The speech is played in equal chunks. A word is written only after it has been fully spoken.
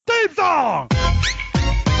song!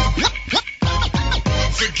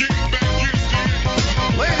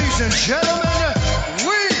 Ladies and gentlemen,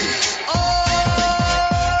 we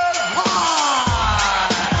are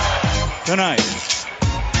live! Tonight,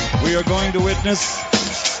 we are going to witness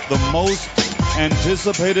the most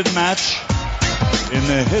anticipated match in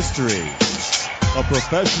the history of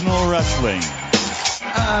professional wrestling.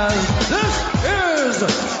 And this is the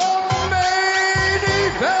main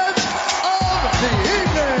event of the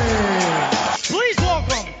evening! Please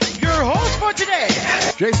welcome your host for today.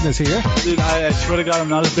 Jason is here. Dude, I swear to God, I'm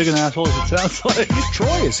not as big an asshole as it sounds like.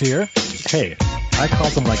 Troy is here. Hey, I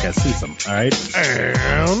called him like I see him, all right?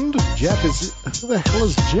 And Jeff is... Who the hell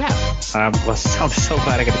is Jeff? I'm so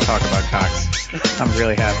glad I get to talk about cocks. I'm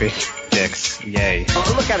really happy. Dicks. Yay.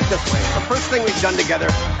 Oh, look at it this way. The first thing we've done together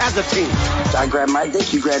as a team. I grab my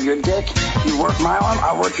dick, you grab your dick. You work my arm,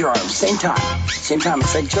 I work your arm. Same time. Same time.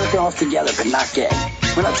 It's like jerking off together, but not gay.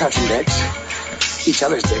 We're not touching dicks. Each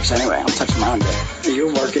other's dicks anyway. I'm touching my own dick.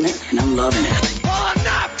 You're working it, and I'm loving it. Well,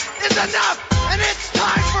 enough is enough, and it's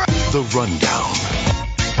time for The Rundown.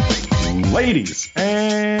 Ladies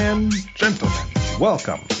and gentlemen,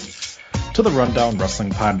 welcome to the Rundown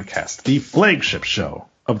Wrestling Podcast, the flagship show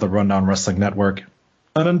of the Rundown Wrestling Network,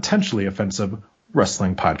 an intentionally offensive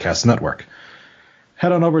wrestling podcast network.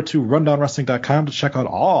 Head on over to rundownwrestling.com to check out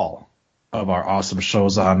all of our awesome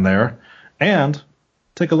shows on there, and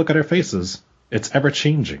take a look at our faces. It's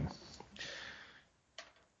ever-changing.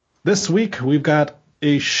 This week, we've got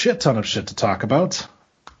a shit ton of shit to talk about,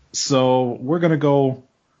 so we're going to go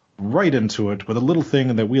right into it with a little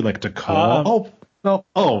thing that we like to call...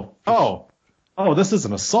 this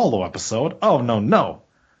isn't a solo episode. Oh, no.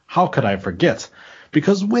 How could I forget?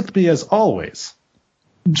 Because with me, as always,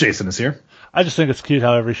 Jason is here. I just think it's cute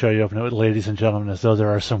how every show you open it with ladies and gentlemen as though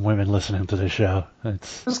there are some women listening to this show.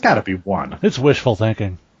 There's got to be one. It's wishful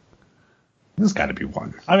thinking. There's got to be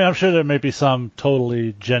one. I mean, I'm sure there may be some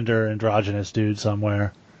totally gender androgynous dude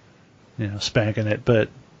somewhere, spanking it, but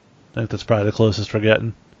I think that's probably the closest we're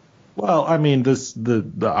getting. Well, I mean,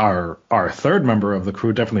 our third member of the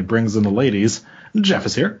crew definitely brings in the ladies. Jeff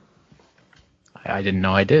is here. I didn't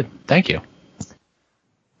know I did. Thank you.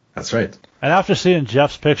 That's right. And after seeing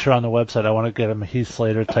Jeff's picture on the website, I want to get him a Heath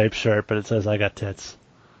Slater type shirt, but it says I got tits.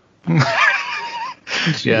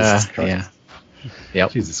 Yeah.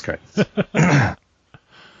 Yep. Jesus Christ.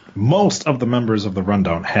 Most of the members of the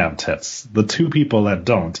Rundown have tits. The two people that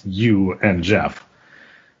don't, you and Jeff.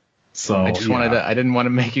 So I just I didn't want to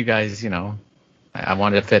make you guys, I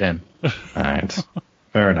wanted to fit in. All right.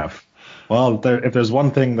 Fair enough. Well, if there's one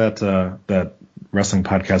thing that wrestling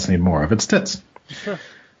podcasts need more of, it's tits. Sure.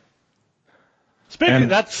 Speaking,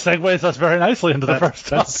 that segues us very nicely into the first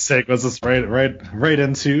topic. That segues us right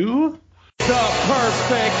into... the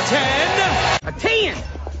perfect 10. A 10!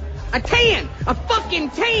 A 10! A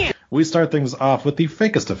fucking 10! We start things off with the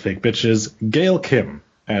fakest of fake bitches, Gail Kim.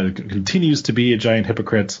 And continues to be a giant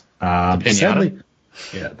hypocrite. Pinata? Sadly,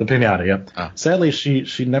 the pinata. Yep. Oh. Sadly,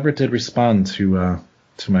 she never did respond to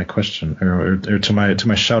my question or to my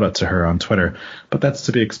shout out to her on Twitter, but that's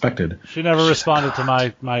to be expected. She never responded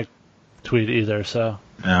to my tweet either. So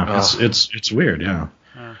yeah, it's weird. Yeah.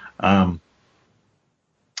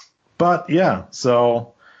 But yeah,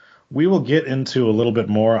 so we will get into a little bit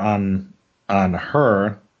more on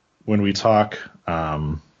her when we talk.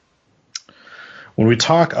 When we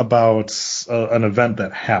talk about an event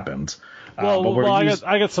that happened.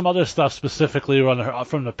 I got some other stuff specifically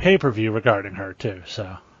from the pay-per-view regarding her, too.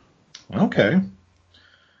 So. Okay.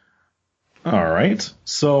 All right.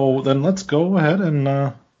 So then let's go ahead and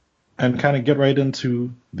kind of get right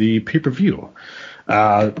into the pay-per-view.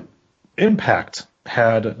 Impact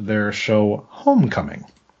had their show Homecoming.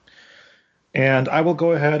 And I will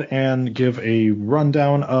go ahead and give a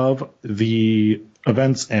rundown of the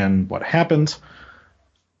events and what happened.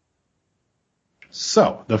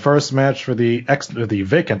 So, the first match for the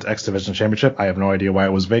vacant X Division Championship, I have no idea why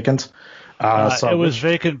it was vacant. It was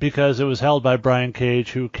vacant because it was held by Brian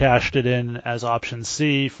Cage, who cashed it in as option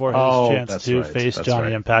C for his chance to face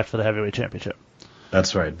Johnny Impact for the Heavyweight Championship.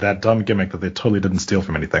 That's right. That dumb gimmick that they totally didn't steal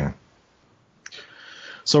from anything.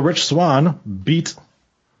 So, Rich Swann beat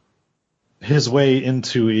his way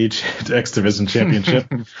into a X Division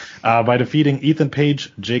Championship by defeating Ethan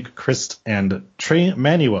Page, Jake Christ, and Trey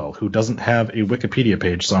Manuel, who doesn't have a Wikipedia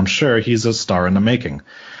page, so I'm sure he's a star in the making.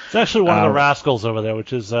 It's actually one of the rascals over there,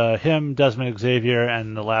 which is him, Desmond Xavier,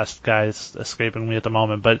 and the last guy's escaping me at the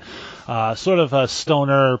moment, but sort of a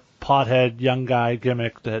stoner, pothead, young guy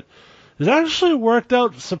gimmick that has actually worked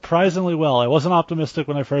out surprisingly well. I wasn't optimistic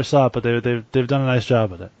when I first saw it, but they've done a nice job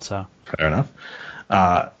with it. So fair enough.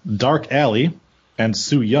 Dark Alley and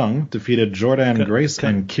Sue Young defeated Jordan Grace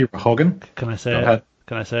and Kiera Hogan. Can I say Go it? ahead.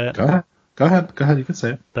 Can I say it? Go ahead. You can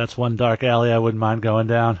say it. That's one dark alley I wouldn't mind going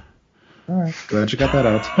down. All right. Glad you got that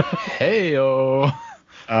out. Hey-o.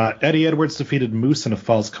 Eddie Edwards defeated Moose in a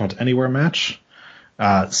Falls Count Anywhere match.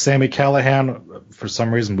 Sammy Callahan, for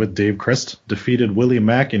some reason with Dave Christ, defeated Willie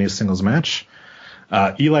Mack in a singles match.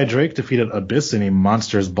 Eli Drake defeated Abyss in a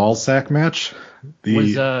Monsters Ballsack match.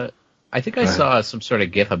 I think I saw some sort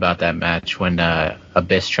of gif about that match when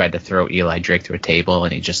Abyss tried to throw Eli Drake through a table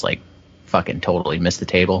and he just like fucking totally missed the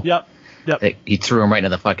table. Yep. He threw him right into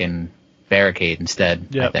the fucking barricade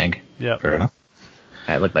instead, I think. Yep. Fair enough.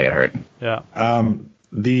 It looked like it hurt. Yeah.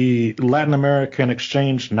 The Latin American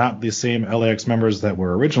Exchange, not the same LAX members that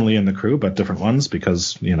were originally in the crew, but different ones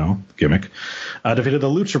because, gimmick, defeated the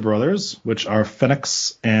Lucha Brothers, which are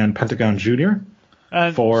Phoenix and Pentagon Jr.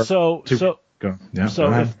 And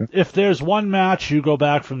if there's one match you go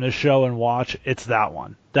back from this show and watch, it's that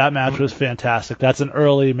one. That match was fantastic. That's an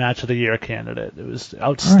early match of the year candidate. It was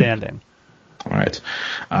outstanding. All right.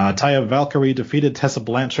 Taya Valkyrie defeated Tessa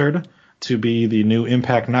Blanchard to be the new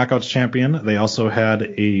Impact Knockouts champion. They also had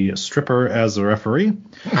a stripper as a referee.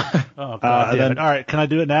 Oh, God damn it. All right, can I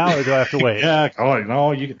do it now, or do I have to wait? Yeah,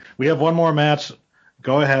 no, we have one more match.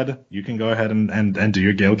 Go ahead. You can go ahead and do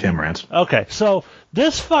your Gail Kim rant. Okay, so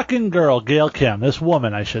this fucking girl, Gail Kim, this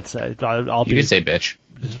woman, I should say. You can say bitch.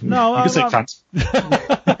 No, you can say cunt.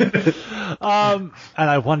 And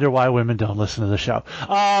I wonder why women don't listen to the show.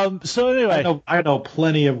 So anyway. I know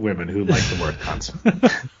plenty of women who like the word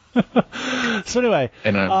cunt. So anyway,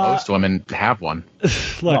 and most women have one.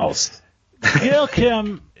 Look, Gail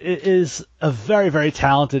Kim is a very, very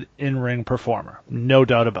talented in-ring performer, no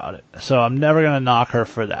doubt about it. So I'm never going to knock her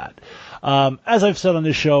for that. As I've said on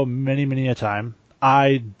this show many, many a time,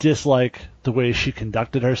 I dislike the way she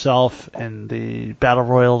conducted herself in the Battle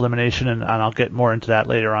Royal elimination, and I'll get more into that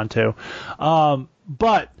later on too.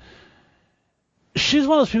 But she's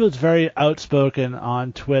one of those people that's very outspoken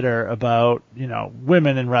on Twitter about,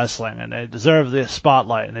 women in wrestling, and they deserve the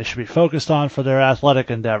spotlight, and they should be focused on for their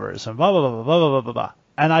athletic endeavors, and blah, blah, blah, blah, blah, blah, blah, blah.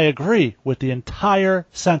 And I agree with the entire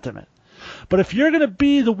sentiment. But if you're going to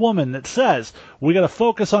be the woman that says, we got to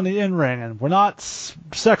focus on the in-ring, and we're not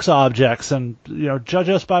sex objects, and, judge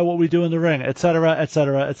us by what we do in the ring, etc.,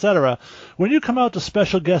 etc., etc., when you come out to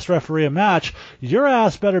special guest referee a match, your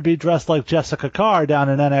ass better be dressed like Jessica Carr down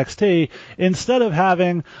in NXT, instead of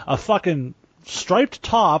having a fucking striped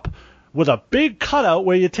top with a big cutout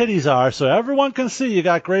where your titties are so everyone can see you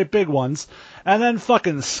got great big ones, and then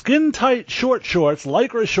fucking skin-tight short shorts,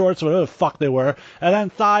 lycra shorts, whatever the fuck they were, and then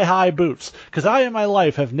thigh-high boots. Because I, in my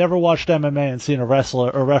life, have never watched MMA and seen a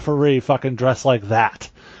wrestler or referee fucking dress like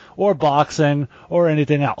that. Or boxing, or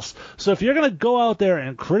anything else. So if you're going to go out there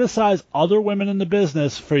and criticize other women in the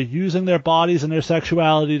business for using their bodies and their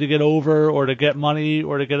sexuality to get over, or to get money,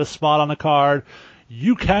 or to get a spot on a card,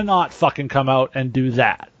 you cannot fucking come out and do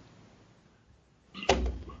that.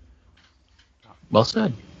 Well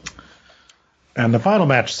said. And the final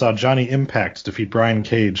match saw Johnny Impact defeat Brian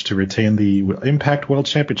Cage to retain the Impact World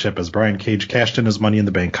Championship as Brian Cage cashed in his Money in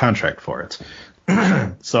the Bank contract for it.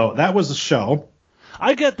 So that was the show.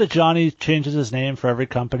 I get that Johnny changes his name for every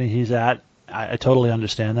company he's at. I totally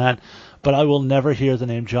understand that. But I will never hear the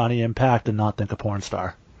name Johnny Impact and not think of porn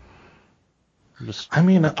star.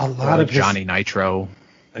 A lot of Johnny Nitro.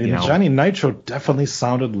 Johnny Nitro definitely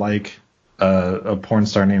sounded like a porn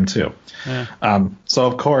star name too. Yeah. So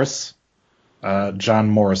of course, John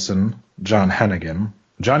Morrison, John Hennigan,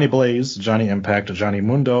 Johnny Blaze, Johnny Impact, Johnny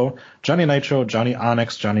Mundo, Johnny Nitro, Johnny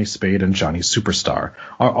Onyx, Johnny Spade, and Johnny Superstar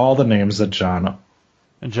are all the names that John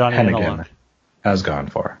Hennigan has gone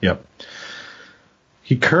for. Yep.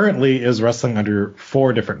 He currently is wrestling under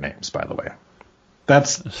 4 different names, by the way.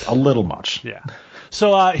 That's a little much. Yeah.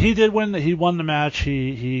 So he did win. He won the match.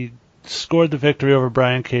 He scored the victory over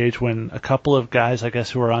Brian Cage when a couple of guys, I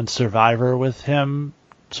guess, who were on Survivor with him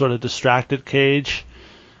sort of distracted Cage,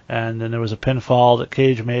 and then there was a pinfall that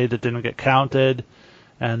Cage made that didn't get counted,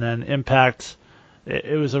 and then Impact,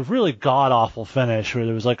 it was a really god-awful finish where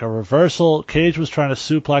there was like a reversal. Cage was trying to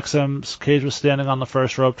suplex him. Cage was standing on the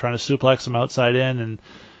first rope trying to suplex him outside in, and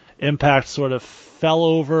Impact sort of fell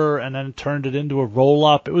over and then turned it into a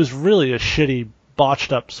roll-up. It was really a shitty,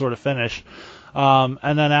 botched-up sort of finish. And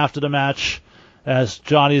then after the match, as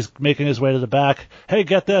Johnny's making his way to the back, hey,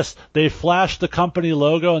 get this, they flashed the company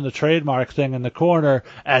logo and the trademark thing in the corner,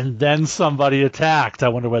 and then somebody attacked. I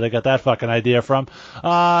wonder where they got that fucking idea from.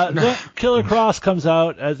 Then Killer Cross comes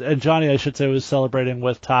out, and Johnny, I should say, was celebrating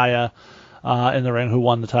with Taya in the ring, who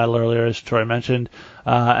won the title earlier, as Troy mentioned.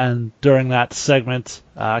 And during that segment,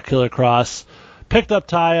 Killer Cross picked up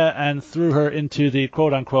Taya and threw her into the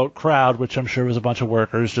quote-unquote crowd, which I'm sure was a bunch of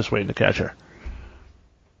workers just waiting to catch her.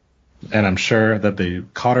 And I'm sure that they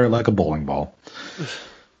caught her like a bowling ball.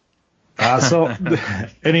 So,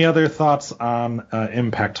 any other thoughts on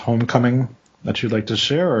Impact Homecoming that you'd like to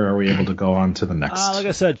share, or are we able to go on to the next? Like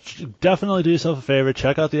I said, definitely do yourself a favor.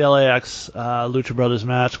 Check out the LAX Lucha Brothers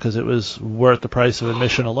match because it was worth the price of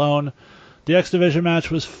admission alone. The X Division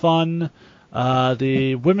match was fun.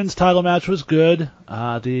 The women's title match was good.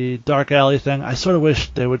 The Dark Alley thing, I sort of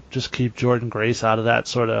wish they would just keep Jordynne Grace out of that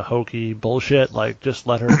sort of hokey bullshit. Like, just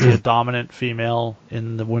let her be a dominant female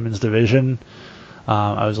in the women's division.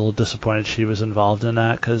 I was a little disappointed she was involved in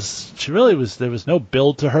that because she really was. There was no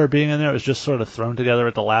build to her being in there. It was just sort of thrown together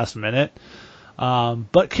at the last minute.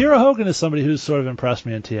 But Kiera Hogan is somebody who's sort of impressed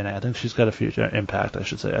me in TNA. I think she's got a future. Impact, I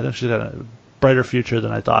should say. I think she's got a brighter future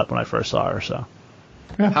than I thought when I first saw her. So.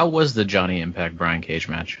 Yeah. How was the Johnny Impact Brian Cage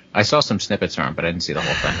match? I saw some snippets from it, but I didn't see the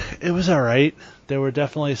whole thing. It was all right. There were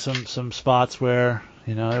definitely some spots where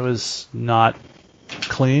it was not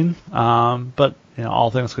clean. But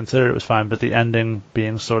all things considered, it was fine. But the ending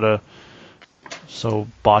being sort of so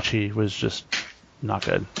botchy was just not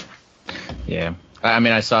good. Yeah, I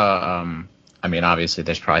mean, I saw. Obviously,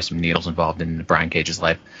 there's probably some needles involved in Brian Cage's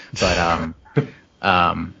life, but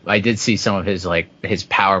I did see some of his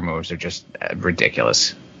power moves are just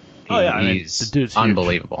ridiculous. He's the dude's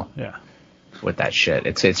unbelievable. Huge. Yeah. With that shit,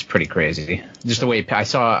 it's pretty crazy. Just the way I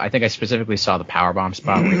think I specifically saw the powerbomb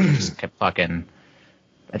spot where he just kept fucking.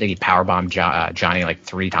 I think he powerbombed Johnny like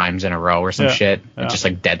 3 times in a row or some shit, and just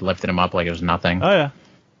like deadlifted him up like it was nothing. Oh yeah,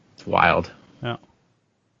 it's wild. Yeah.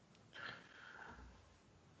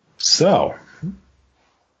 So,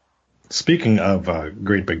 speaking of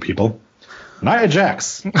great big people, Nia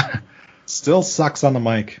Jax still sucks on the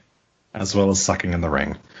mic, as well as sucking in the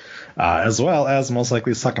ring, as well as most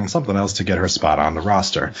likely sucking something else to get her spot on the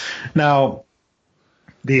roster. Now,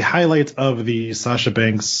 the highlight of the Sasha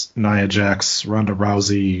Banks, Nia Jax, Ronda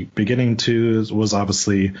Rousey beginning to was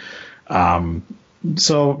obviously,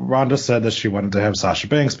 so Ronda said that she wanted to have Sasha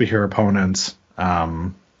Banks be her opponent.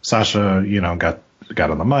 Sasha,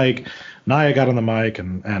 got on the mic. Nia got on the mic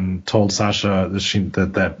and told Sasha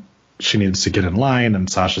that she needs to get in line, and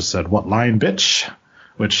Sasha said, "What line, bitch?"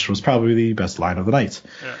 Which was probably the best line of the night,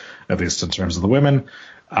 at least in terms of the women.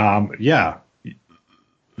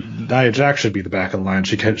 Nia Jax should be the back of the line.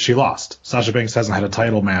 She lost. Sasha Banks hasn't had a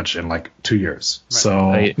title match in like 2 years. Right.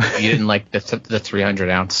 So you didn't like the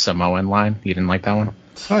 300-ounce Samoan line? You didn't like that one?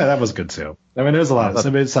 Oh yeah, that was good too. I mean, there's a lot.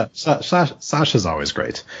 Sasha's always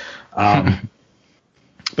great.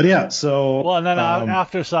 But yeah, so. Well, and then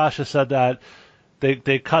after Sasha said that,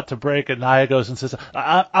 they cut to break, and Nia goes and says,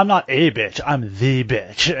 I'm not a bitch, I'm the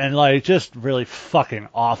bitch. And just really fucking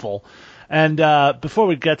awful. And before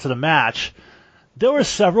we get to the match, there were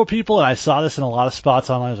several people, and I saw this in a lot of spots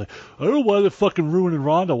online. I was like, I don't know why they're fucking ruining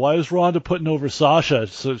Ronda. Why is Ronda putting over Sasha?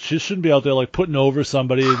 So she shouldn't be out there putting over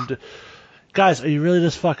somebody. And guys, are you really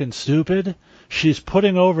this fucking stupid? She's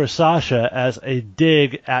putting over Sasha as a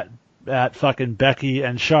dig at fucking Becky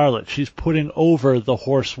and Charlotte. She's putting over the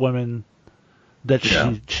horsewomen that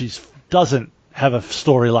she doesn't have a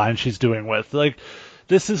storyline she's doing with.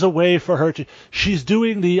 This is a way for her to... She's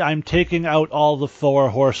doing I'm taking out all the 4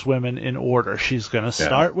 horsewomen in order. She's going to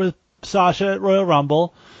start with Sasha at Royal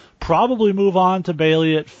Rumble, probably move on to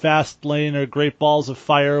Bayley at Fastlane or Great Balls of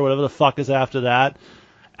Fire or whatever the fuck is after that,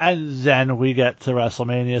 and then we get to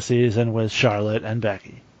WrestleMania season with Charlotte and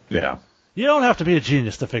Becky. Yeah. You don't have to be a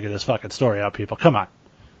genius to figure this fucking story out, people. Come on.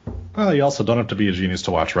 Well, you also don't have to be a genius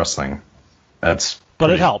to watch wrestling. But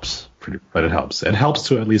it helps. But it helps. It helps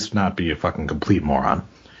to at least not be a fucking complete moron.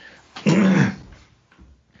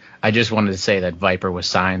 I just wanted to say that Viper was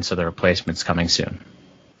signed, so the replacement's coming soon.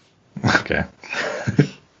 Okay.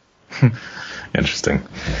 Interesting.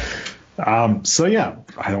 So yeah,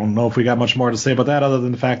 I don't know if we got much more to say about that other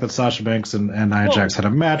than the fact that Sasha Banks and Nia Jax had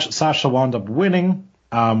a match. Sasha wound up winning,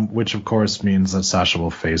 which of course means that Sasha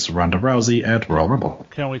will face Ronda Rousey at Royal Rumble.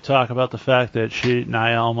 Can we talk about the fact that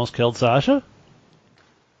Nia almost killed Sasha?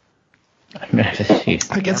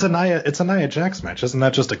 It's a Nia Jax match. Isn't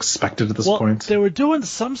that just expected at this point? They were doing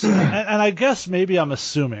some and I guess maybe I'm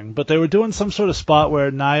assuming, but they were doing some sort of spot where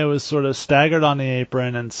Nia was sort of staggered on the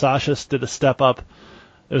apron and Sasha did a step up.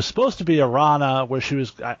 It was supposed to be a Rana where she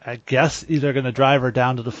was, I guess, either going to drive her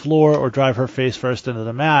down to the floor or drive her face first into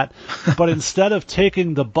the mat. But instead of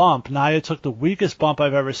taking the bump, Nia took the weakest bump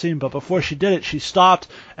I've ever seen. But before she did it, she stopped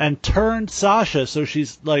and turned Sasha so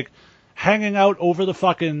she's hanging out over the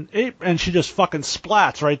fucking ape, and she just fucking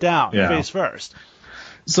splats right down, face first.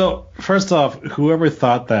 So, first off, whoever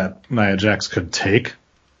thought that Nia Jax could take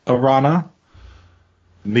a Rana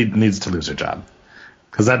needs to lose her job.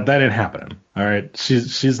 Because that ain't happening. All right,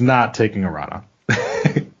 she's not taking a Rana.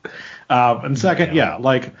 And second,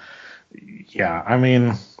 I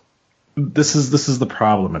mean, this is the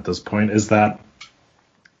problem at this point, is that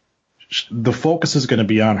the focus is going to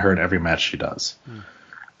be on her in every match she does.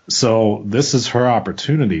 So this is her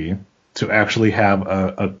opportunity to actually have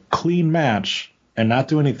a clean match and not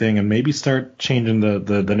do anything, and maybe start changing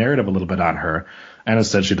the narrative a little bit on her. And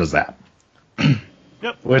instead, she does that.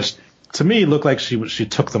 Yep. Which to me looked like she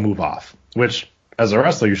took the move off, which as a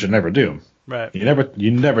wrestler you should never do. Right. You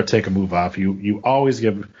never take a move off. You always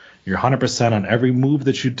give your 100% on every move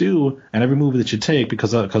that you do and every move that you take,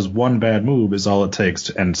 because one bad move is all it takes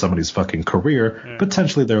to end somebody's fucking career,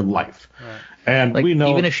 potentially their life. Right. And like, we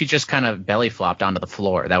know, even if she just kind of belly flopped onto the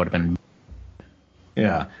floor, that would have been.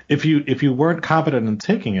 Yeah. If you weren't confident in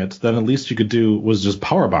taking it, then at least you could do was just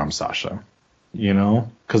powerbomb Sasha. You know,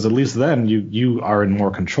 because at least then you are in more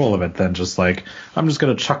control of it than just like, I'm just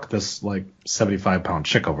gonna chuck this like 75-pound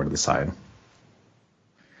chick over to the side.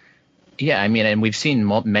 Yeah, I mean, and we've seen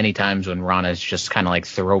many times when Rana's just kind of like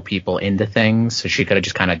throw people into things, so she could have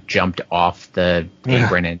just kind of jumped off the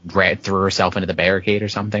apron and threw herself into the barricade or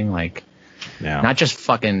something. Like, not just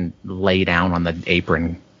fucking lay down on the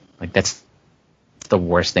apron. Like, that's the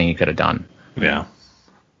worst thing you could have done. Yeah.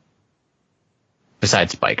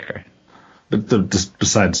 Besides spike her.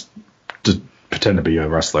 Besides to pretend to be a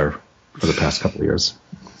wrestler for the past couple of years.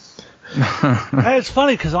 Hey, it's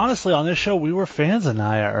funny because honestly, on this show we were fans of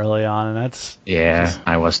Nia early on, and that's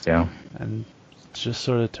I was too. And it's just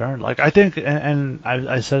sort of turned. Like, I think, and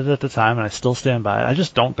I said it at the time, and I still stand by it. I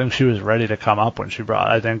just don't think she was ready to come up when she brought.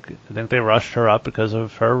 I think they rushed her up because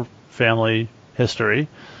of her family history.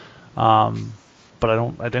 But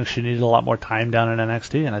I think she needed a lot more time down in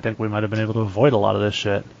NXT, and I think we might have been able to avoid a lot of this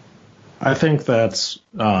shit. I think that's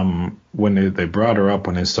when they brought her up,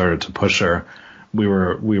 when they started to push her, we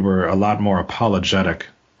were a lot more apologetic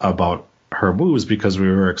about her moves, because we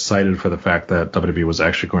were excited for the fact that WWE was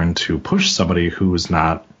actually going to push somebody who's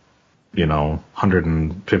not,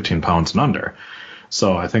 115 pounds and under.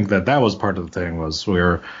 So I think that was part of the thing, was we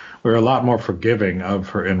were a lot more forgiving of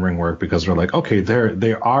her in-ring work, because we're like, okay,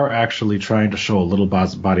 they are actually trying to show a little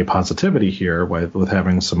body positivity here with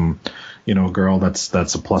having some, girl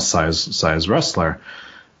that's a plus size wrestler.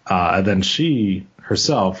 And then she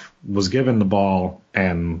herself was given the ball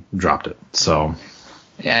and dropped it. So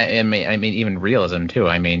yeah, I mean even realism too.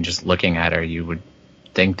 I mean, just looking at her, you would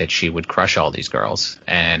think that she would crush all these girls.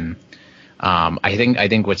 And I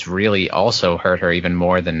think what's really also hurt her even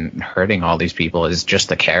more than hurting all these people is just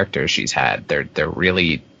the characters she's had. They're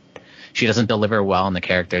really, she doesn't deliver well in the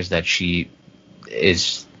characters that she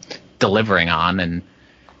is delivering on, and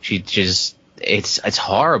she just, it's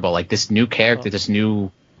horrible. Like, this new character, this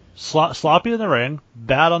new sloppy in the ring,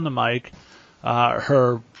 bad on the mic.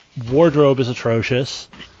 Her wardrobe is atrocious.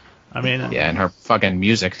 I mean, yeah, and her fucking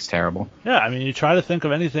music is terrible. Yeah, I mean, you try to think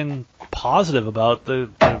of anything positive about the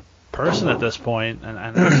person at this point, and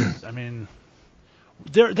I mean,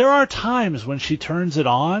 there are times when she turns it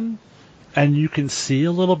on, and you can see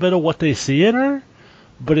a little bit of what they see in her,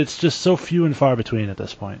 but it's just so few and far between at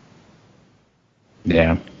this point.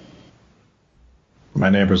 Yeah. My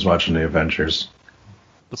neighbor's watching the Avengers.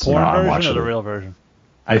 The porn version or the real version?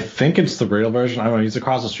 I think it's the real version. I don't know. He's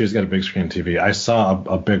across the street. He's got a big screen TV. I saw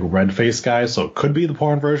a big red face guy, so it could be the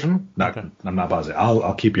porn version. Okay. I'm not positive.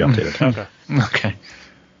 I'll keep you updated. Okay.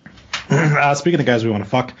 Speaking of guys we want to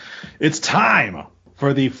fuck, it's time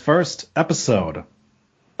for the first episode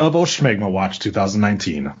of Oshmegma Watch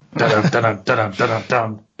 2019.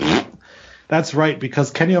 Dun-dun-dun-dun-dun-dun-dun. That's right,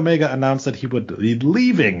 because Kenny Omega announced that he would be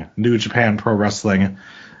leaving New Japan Pro Wrestling,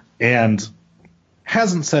 and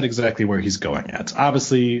hasn't said exactly where he's going yet.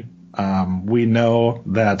 Obviously, we know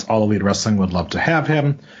that All Elite Wrestling would love to have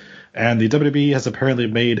him, and the WWE has apparently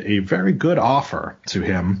made a very good offer to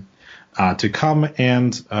him to come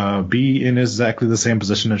and be in exactly the same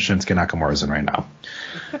position that Shinsuke Nakamura is in right now.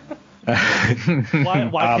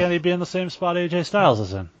 Why can't he be in the same spot AJ Styles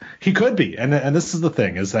is in? He could be, and this is the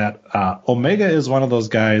thing, is that Omega is one of those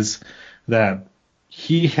guys that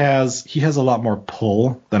he has a lot more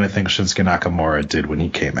pull than I think Shinsuke Nakamura did when he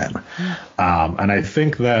came in. And I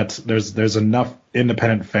think that there's enough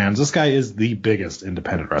independent fans. This guy is the biggest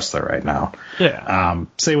independent wrestler right now. Yeah.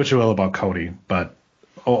 Say what you will about Cody, but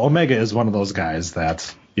Omega is one of those guys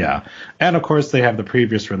that, yeah. And of course they have the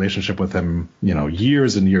previous relationship with him,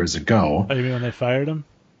 years and years ago. Oh, you mean when they fired him?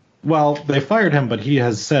 Well, they fired him, but he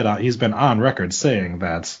has said he's been on record saying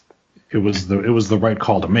that it was the right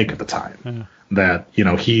call to make at the time. Yeah. That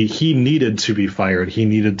he needed to be fired, he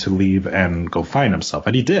needed to leave and go find himself,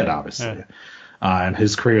 and he did, obviously. and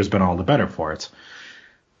his career has been all the better for it.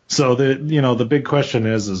 So the big question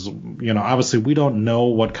is obviously we don't know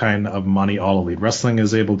what kind of money All Elite Wrestling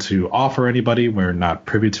is able to offer anybody. We're not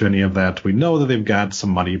privy to any of that. We know that they've got some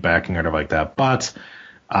money backing or whatever like that. But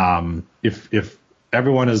if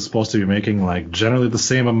everyone is supposed to be making like generally the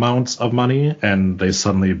same amount of money and they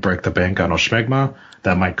suddenly break the bank on Oshmegma,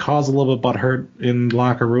 that might cause a little bit of butthurt in the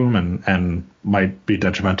locker room and might be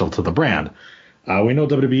detrimental to the brand. We know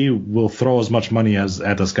WWE will throw as much money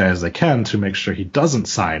at this guy as they can to make sure he doesn't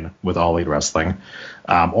sign with All Elite Wrestling,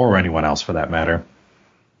 or anyone else for that matter.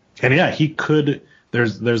 And yeah, he could.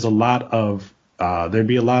 There's a lot of there'd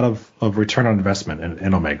be a lot of return on investment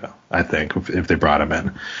in Omega, I think, if they brought him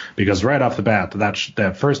in, because right off the bat,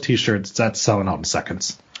 that first T-shirt, that's selling out in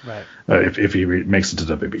seconds. Right. If he makes it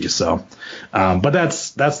to WWE. So, but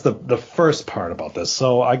that's the first part about this.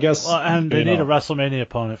 So I guess. Well, and they need a WrestleMania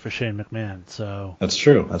opponent for Shane McMahon. So. That's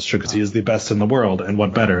true, because he is the best in the world, and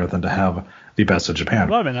what better than to have the best in Japan?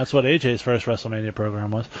 Well, I mean, that's what AJ's first WrestleMania program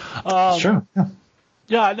was. Sure. Yeah.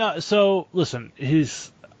 Yeah. No. So listen,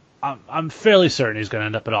 I'm fairly certain he's going to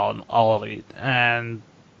end up at All Elite, and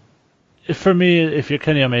for me, if you're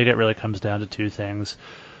Kenny Omega, it really comes down to two things.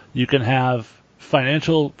 You can have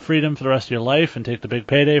financial freedom for the rest of your life and take the big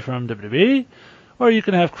payday from WWE, or you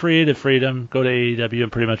can have creative freedom, go to AEW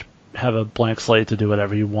and pretty much have a blank slate to do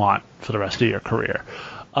whatever you want for the rest of your career.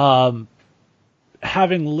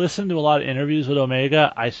 Having listened to a lot of interviews with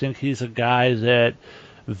Omega, I think he's a guy that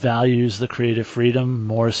values the creative freedom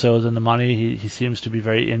more so than the money. He seems to be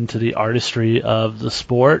very into the artistry of the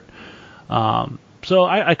sport. So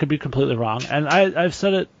I could be completely wrong. And I've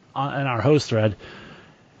said it in our host thread.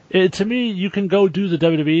 To me, you can go do the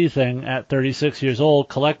WWE thing at 36 years old,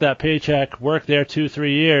 collect that paycheck, work there 2-3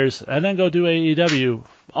 years, and then go do AEW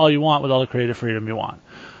all you want with all the creative freedom you want.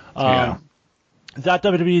 That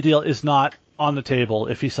WWE deal is not on the table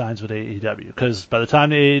if he signs with AEW, because by the time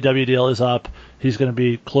the AEW deal is up, he's going to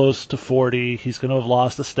be close to 40, he's going to have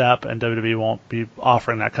lost a step, and WWE won't be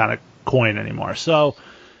offering that kind of coin anymore. So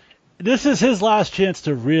this is his last chance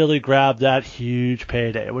to really grab that huge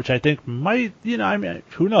payday, which I think might,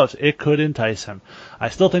 who knows? It could entice him. I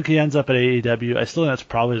still think he ends up at AEW. I still think that's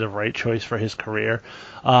probably the right choice for his career.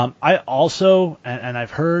 I also, and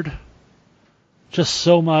I've heard just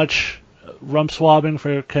so much rump swabbing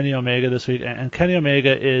for Kenny Omega this week, and Kenny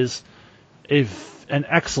Omega is an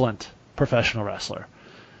excellent professional wrestler.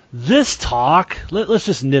 This talk, let's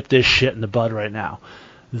just nip this shit in the bud right now.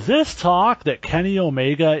 This talk that Kenny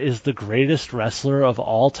Omega is the greatest wrestler of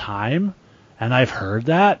all time, and I've heard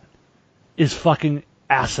that, is fucking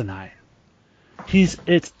asinine.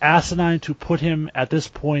 It's asinine to put him at this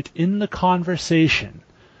point in the conversation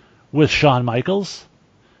with Shawn Michaels,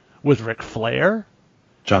 with Ric Flair.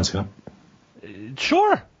 John Cena.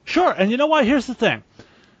 Sure. And you know what? Here's the thing.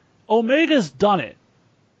 Omega's done it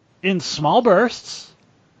in small bursts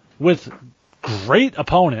with great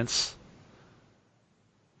opponents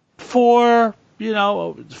for,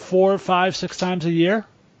 4, 5, 6 times a year.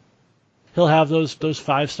 He'll have those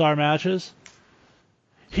 5-star matches.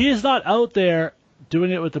 He is not out there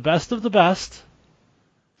doing it with the best of the best,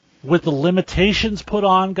 with the limitations put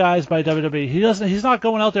on guys by WWE. He's not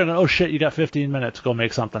going out there and, oh shit, you got 15 minutes, go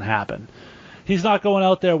make something happen. He's not going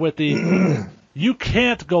out there with the, you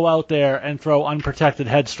can't go out there and throw unprotected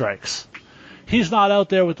head strikes. He's not out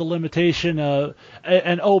there with the limitation of,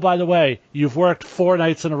 and oh, by the way, you've worked 4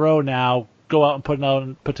 nights in a row now, go out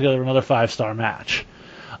and put together another 5-star match.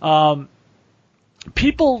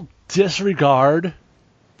 People disregard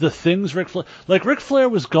the things Ric Flair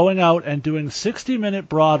was going out and doing 60-minute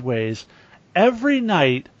Broadways every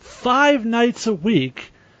night, 5 nights a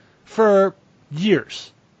week for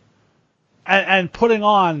years, and putting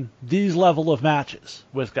on these level of matches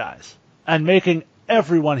with guys and making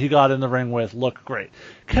everyone he got in the ring with look great.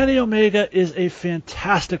 Kenny Omega is a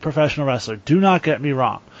fantastic professional wrestler. Do not get me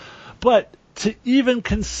wrong. But to even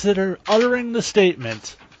consider uttering the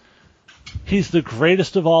statement, he's the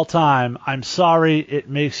greatest of all time, I'm sorry, it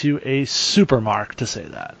makes you a supermark to say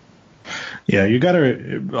that. Yeah,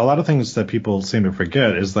 a lot of things that people seem to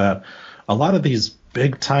forget is that a lot of these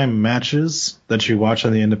big time matches that you watch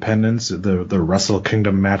on the independents, the Wrestle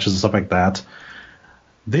Kingdom matches and stuff like that,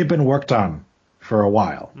 they've been worked on for a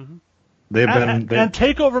while. Mm-hmm. And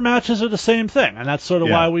takeover matches are the same thing, and that's sort of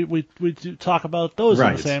why we do talk about those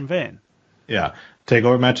in the same vein. Yeah,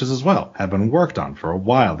 takeover matches as well have been worked on for a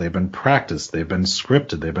while. They've been practiced, they've been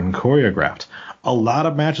scripted, they've been choreographed. A lot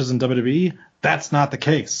of matches in WWE, that's not the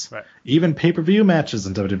case. Right. Even pay-per-view matches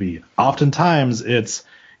in WWE, oftentimes it's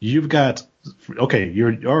you've got, okay,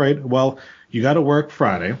 you're all right. Well, you got to work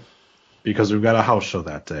Friday. because we've got a house show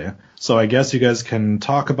that day. So I guess you guys can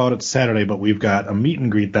talk about it Saturday, but we've got a meet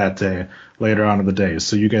and greet that day later on in the day.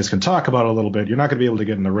 So you guys can talk about it a little bit. You're not going to be able to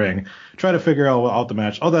get in the ring. Try to figure out the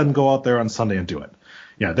match. Then go out there on Sunday and do it.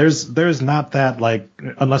 Yeah, there's not that, like,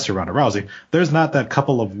 unless you're Ronda Rousey, there's not that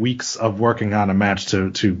couple of weeks of working on a match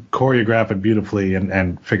to choreograph it beautifully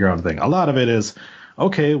and figure out a thing. A lot of it is,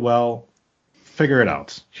 okay, well, figure it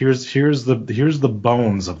out. Here's the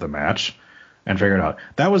bones of the match, and figure it out.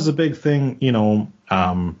 That was a big thing, a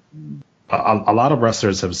lot of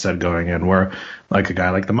wrestlers have said going in, where like a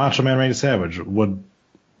guy like the Macho Man Randy Savage would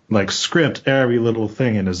like script every little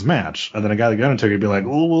thing in his match, and then a guy like Undertaker would be like,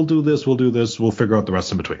 "Oh, we'll do this, we'll figure out the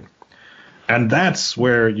rest in between." And that's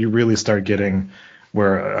where you really start getting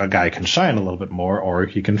where a guy can shine a little bit more, or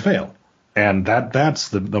he can fail. And that's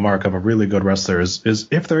the mark of a really good wrestler is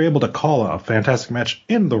if they're able to call a fantastic match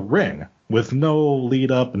in the ring with no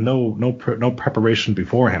lead up, no preparation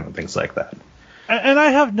beforehand, and things like that. And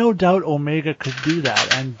I have no doubt Omega could do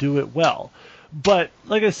that and do it well. But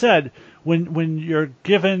like I said, when you're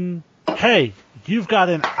given, hey, you've got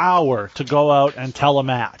an hour to go out and tell a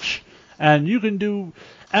match, and you can do.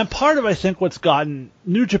 And part of, I think, what's gotten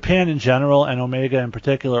New Japan in general and Omega in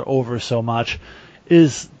particular over so much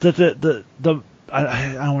is that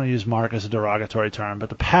I don't want to use mark as a derogatory term, but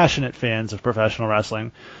the passionate fans of professional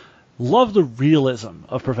wrestling love the realism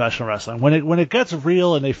of professional wrestling. When it gets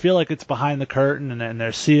real and they feel like it's behind the curtain and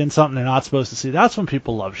they're seeing something they're not supposed to see, that's when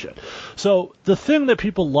people love shit. So the thing that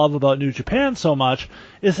people love about New Japan so much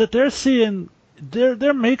is that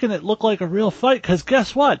they're making it look like a real fight, because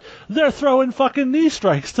guess what? They're throwing fucking knee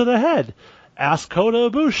strikes to the head. Ask Kota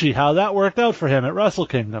Ibushi how that worked out for him at Wrestle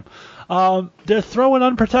Kingdom. They're throwing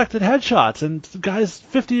unprotected headshots, and guys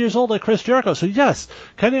 50 years old like Chris Jericho. So yes,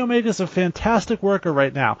 Kenny Omega's a fantastic worker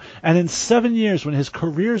right now. And in 7 years, when his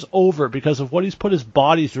career's over because of what he's put his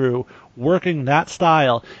body through working that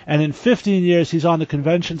style, and in 15 years he's on the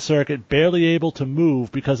convention circuit barely able to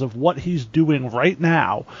move because of what he's doing right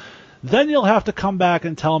now, then you'll have to come back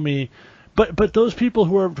and tell me, but those people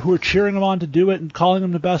who are cheering him on to do it and calling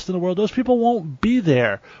him the best in the world, those people won't be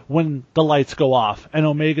there when the lights go off and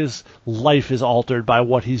Omega's life is altered by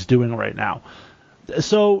what he's doing right now.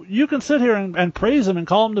 So you can sit here and praise him and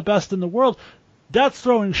call him the best in the world. That's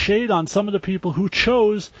throwing shade on some of the people who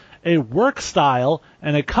chose a work style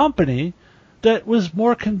and a company that was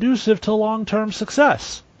more conducive to long-term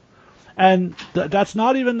success. And that's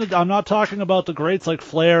not even, I'm not talking about the greats like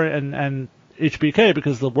Flair and HBK,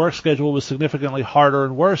 because the work schedule was significantly harder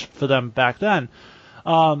and worse for them back then.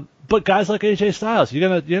 But guys like AJ Styles,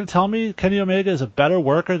 you're gonna tell me Kenny Omega is a better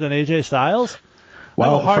worker than AJ Styles? Well,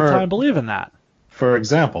 I have a hard time believing that. For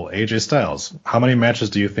example, AJ Styles, how many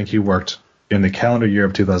matches do you think he worked in the calendar year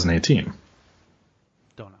of 2018?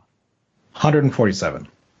 Don't know. 147.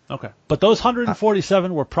 Okay, but those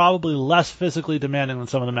 147 were probably less physically demanding than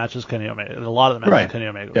some of the matches Kenny Omega. A lot of the matches Kenny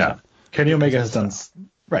Omega was in. Kenny Omega has done.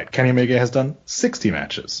 Right, Kenny Omega has done 60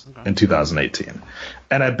 matches in 2018.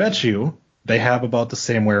 And I bet you they have about the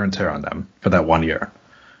same wear and tear on them for that 1 year.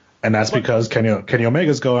 And that's because Kenny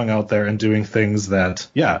Omega's going out there and doing things that,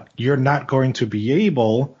 you're not going to be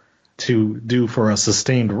able to do for a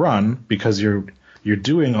sustained run, because you're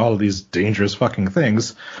doing all of these dangerous fucking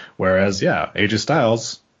things. Whereas, AJ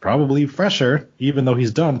Styles, probably fresher, even though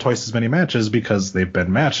he's done twice as many matches, because they've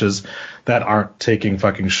been matches that aren't taking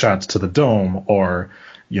fucking shots to the dome or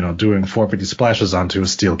doing 450 splashes onto a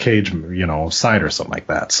steel cage, side or something like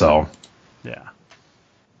that. So, yeah.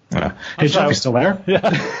 Hey, Jeff, you still there?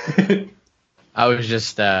 Yeah. I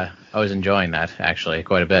was enjoying that actually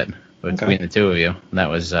quite a bit between the two of you. That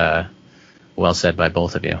was well said by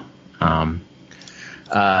both of you. When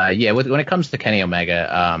it comes to Kenny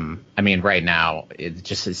Omega, right now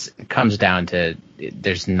it comes down to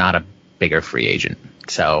there's not a bigger free agent.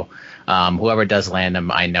 So whoever does land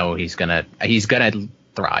him, I know he's gonna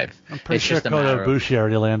thrive. I'm pretty sure Kota Ibushi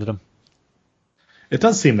already landed him. It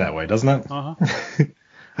does seem that way, doesn't it? Uh-huh.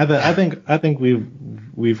 I think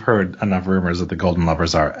we've heard enough rumors that the Golden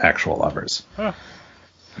Lovers are actual lovers. Huh.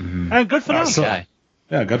 Mm-hmm. And good for them.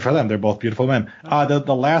 Yeah, good for them. They're both beautiful men.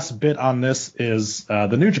 The last bit on this is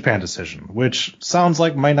the New Japan decision, which sounds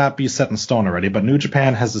like might not be set in stone already, but New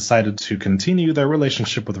Japan has decided to continue their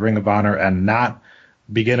relationship with Ring of Honor and not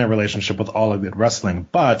begin a relationship with All Elite Wrestling.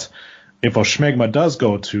 But if Oshmegma does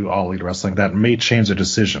go to All Elite Wrestling, that may change their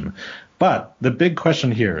decision. But the big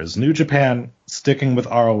question here is New Japan sticking with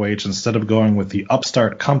ROH instead of going with the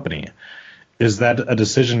upstart company. Is that a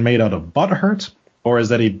decision made out of butthurt, or is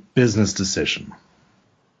that a business decision?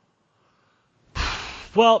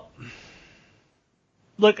 Well,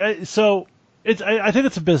 look, I think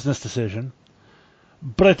it's a business decision,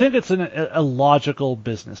 But I think it's a logical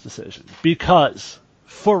business decision because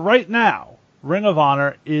for right now, Ring of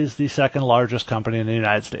Honor is the second largest company in the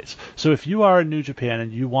United States. So if you are in New Japan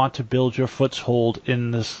and you want to build your foothold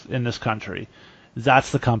in this country,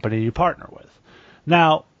 that's the company you partner with.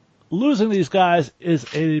 Now, losing these guys is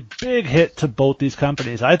a big hit to both these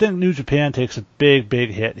companies. I think New Japan takes a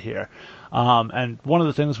big hit here. And one of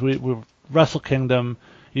the things we Wrestle Kingdom,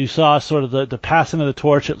 you saw sort of the passing of the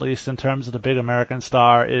torch, at least in terms of the big American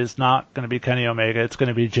star, is not going to be Kenny Omega. It's going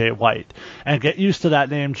to be Jay White. And get used to that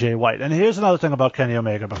name, Jay White. And here's another thing about Kenny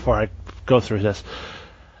Omega before I go through this.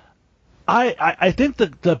 I think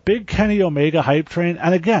the big Kenny Omega hype train,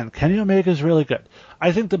 and again, Kenny Omega is really good.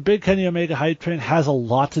 I think the big Kenny Omega hype train has a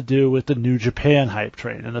lot to do with the New Japan hype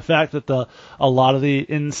train and the fact that a lot of the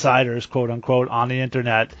insiders, quote unquote, on the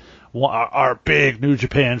internet are big New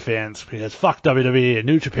Japan fans because fuck WWE and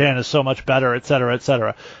New Japan is so much better, et cetera, et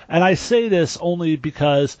cetera. And I say this only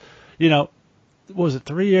because, was it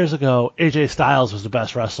 3 years ago, AJ Styles was the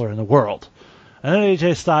best wrestler in the world. And then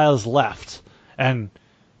AJ Styles left and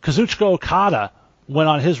Kazuchika Okada went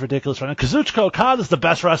on his ridiculous run. And Kazuchika Okada is the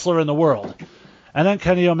best wrestler in the world. And then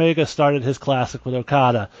Kenny Omega started his classic with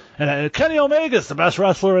Okada. And Kenny Omega is the best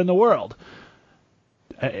wrestler in the world.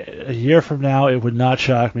 A year from now, it would not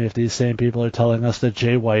shock me if these same people are telling us that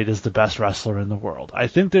Jay White is the best wrestler in the world. I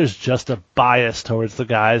think there's just a bias towards the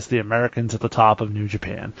guys, the Americans at the top of New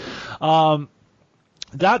Japan.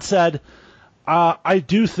 That said, I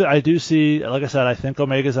do see, like I said, I think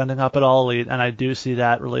Omega's ending up at All Elite, and I do see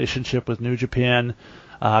that relationship with New Japan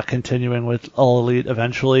continuing with All Elite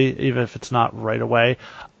eventually, even if it's not right away.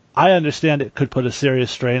 I understand it could put a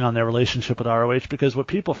serious strain on their relationship with ROH because what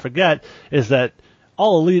people forget is that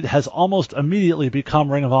All Elite has almost immediately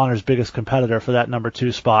become Ring of Honor's biggest competitor for that number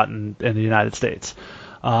 2 spot in the United States.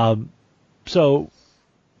 So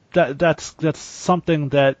that's something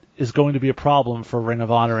that is going to be a problem for Ring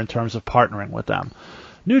of Honor in terms of partnering with them.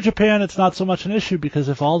 New Japan, it's not so much an issue because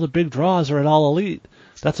if all the big draws are at All Elite,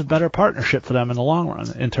 that's a better partnership for them in the long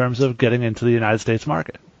run in terms of getting into the United States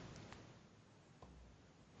market.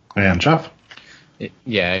 And Jeff?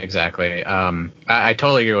 Yeah, exactly. I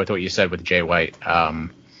totally agree with what you said with Jay White.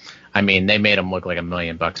 I mean, they made him look like $1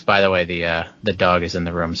 million. By the way, the dog is in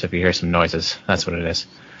the room, so if you hear some noises, that's what it is.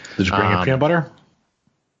 Did you bring your peanut butter?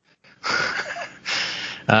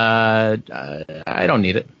 I don't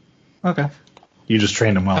need it. Okay. You just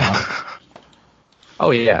trained him well, huh?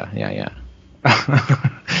 Oh, yeah.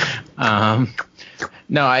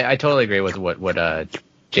 No, I totally agree with what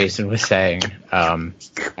Jason was saying. I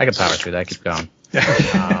can power through that. Keep going.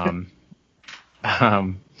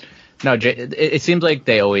 No, it seems like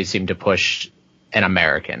they always seem to push an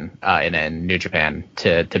American in New Japan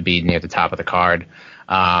to be near the top of the card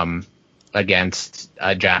against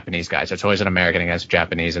Japanese guys. So it's always an American against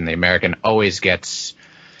Japanese, and the American always gets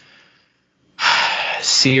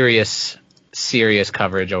serious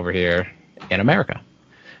coverage over here in America.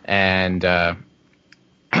 And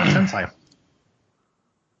Tensai.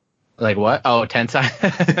 Like what? Oh,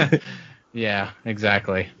 Tensai. Yeah,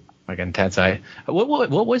 exactly. Like in Tensai.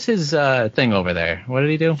 What was his thing over there? What did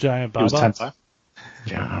he do? Giant Baba. He was Tensai.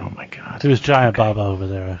 Oh my God. He was Giant Baba over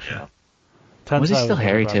there. Actually. Yeah. Was he still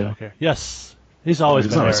hairy too? Yes, he's always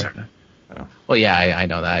been hairy. Well, yeah, I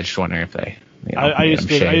know that. I just wondering if they. I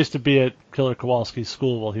used to be at Killer Kowalski's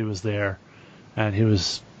school while he was there, and he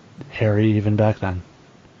was hairy even back then.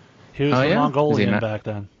 He was Mongolian back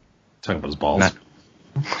then. Talking about his balls.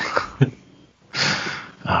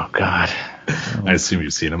 Oh God. I assume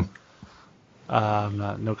you've seen him.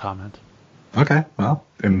 No comment. Okay, well,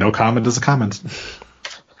 and no comment is a comment.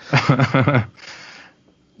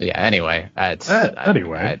 Yeah. Anyway, I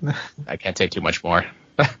can't say too much more.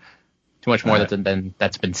 Too much more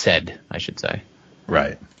that's been said, I should say.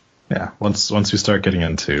 Right. Yeah. Once we start getting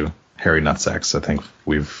into hairy nutsacks, I think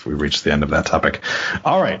we've reached the end of that topic.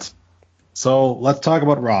 All right. So let's talk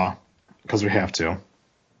about Raw, because we have to,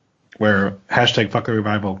 where hashtag Fuck the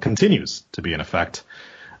Revival continues to be in effect.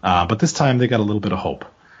 But this time they got a little bit of hope,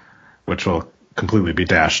 which will completely be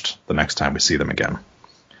dashed the next time we see them again.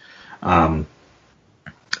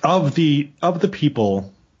 Of the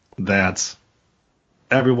people that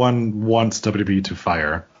everyone wants WWE to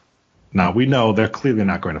fire, now we know they're clearly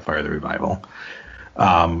not going to fire the Revival.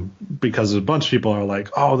 Because a bunch of people are like,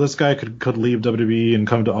 oh, this guy could leave WWE and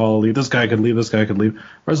come to All Elite. This guy could leave.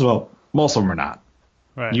 First of all, most of them are not.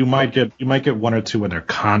 Right. You might get one or two when their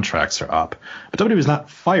contracts are up. But WWE is not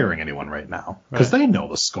firing anyone right now because they know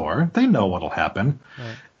the score. They know what'll happen.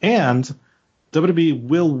 Right. And WWE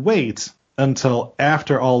will wait until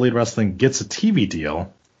after All Elite Wrestling gets a TV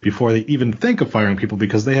deal before they even think of firing people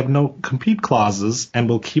because they have no compete clauses and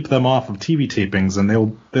will keep them off of TV tapings, and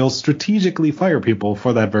they'll strategically fire people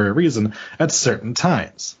for that very reason at certain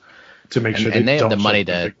times to make sure and they have don't the money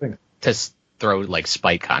show to throw like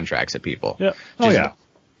spike contracts at people. Yeah. Oh yeah.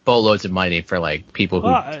 Boatloads of money for like people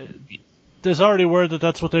who. There's already word that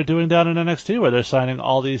that's what they're doing down in NXT, where they're signing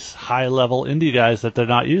all these high-level indie guys that they're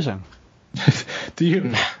not using. Do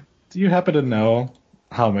you happen to know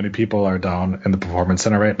how many people are down in the Performance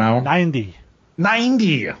Center right now? 90. 90!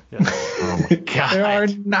 Yeah. Oh my god! There are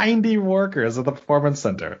 90 workers at the Performance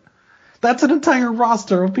Center. That's an entire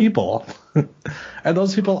roster of people. And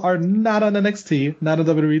those people are not on NXT, not on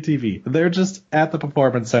WWE TV. They're just at the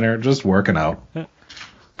Performance Center, just working out. Yeah.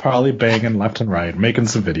 Probably banging left and right, making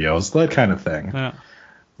some videos, that kind of thing. Yeah.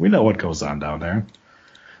 We know what goes on down there.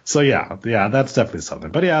 So yeah, that's definitely something.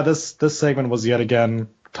 But yeah, this segment was yet again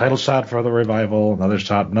title shot for the Revival,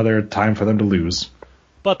 another time for them to lose.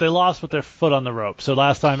 But they lost with their foot on the rope. So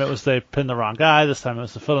last time it was they pinned the wrong guy. This time it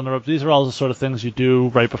was the foot on the rope. These are all the sort of things you do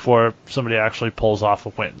right before somebody actually pulls off a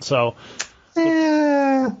win. So,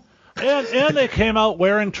 and they came out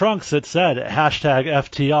wearing trunks that said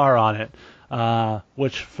 #FTR on it,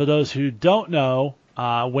 which for those who don't know,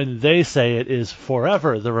 when they say it is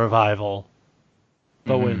forever the Revival.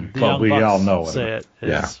 But when the Young Bucks all know say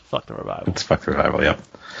it's fuck the Revival. It's fuck the Revival, yep.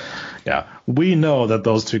 Yeah. We know that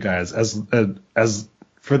those two guys, as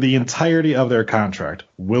for the entirety of their contract,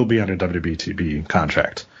 will be under WBTB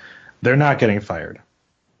contract. They're not getting fired.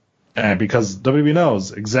 And because WWE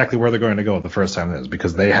knows exactly where they're going to go the first time it is,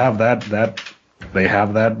 because they have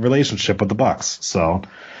that relationship with the Bucks. So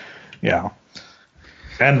yeah.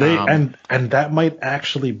 And they and that might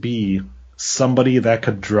actually be somebody that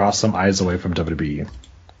could draw some eyes away from WWE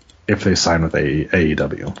if they sign with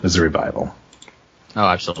AEW as a Revival. Oh,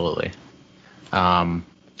 absolutely. Yeah,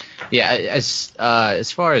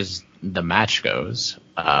 as far as the match goes,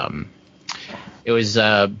 it was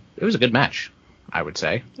a good match, I would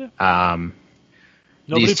say. Yeah.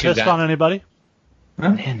 Nobody pissed on anybody?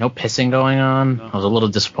 Yeah, no pissing going on. No. I was a little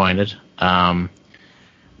disappointed.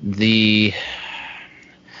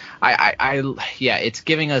 It's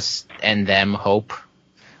giving us and them hope,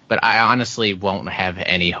 but I honestly won't have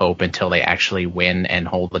any hope until they actually win and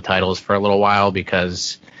hold the titles for a little while,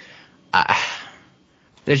 because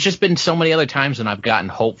there's just been so many other times when I've gotten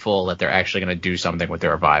hopeful that they're actually going to do something with the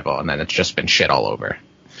Revival, and then it's just been shit all over.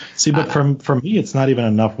 See, but for me, it's not even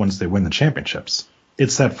enough once they win the championships.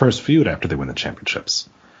 It's that first feud after they win the championships.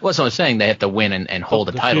 Well, so I'm saying they have to win and hold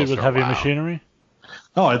the titles feud with for a Heavy while. Machinery?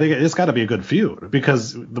 Oh, I think it's got to be a good feud,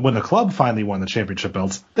 because when the club finally won the championship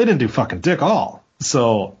belts, they didn't do fucking dick all.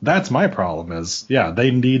 So that's my problem is,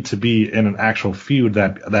 they need to be in an actual feud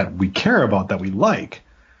that we care about, that we like.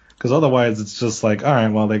 Because otherwise it's just like, all right,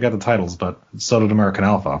 well, they got the titles, but so did American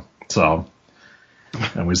Alpha. So,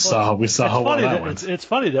 and we saw how well that went. It's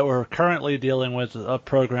funny that we're currently dealing with a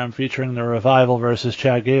program featuring the Revival versus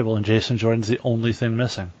Chad Gable, and Jason Jordan's the only thing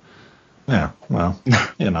missing. Yeah, well,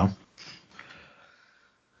 you know.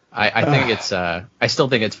 I think it's I still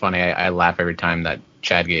think it's funny. I laugh every time that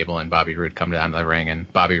Chad Gable and Bobby Roode come down to the ring,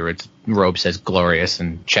 and Bobby Roode's robe says "Glorious"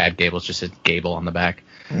 and Chad Gable's just says "Gable" on the back.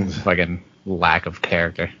 Fucking lack of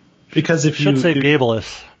character. Because if should say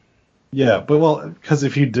Gableist. Yeah, because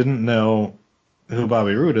if you didn't know who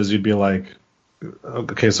Bobby Roode is, you'd be like,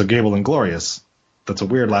 okay, so Gable and Glorious. That's a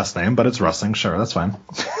weird last name, but it's wrestling. Sure, that's fine.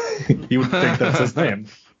 You would think that's his name.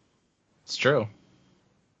 It's true.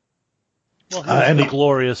 Well, and the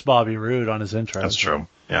glorious Bobby Roode on his intro. That's true.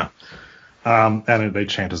 Yeah. And they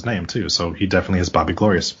chant his name too, so he definitely is Bobby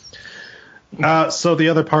Glorious. So the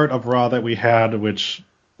other part of Raw that we had, which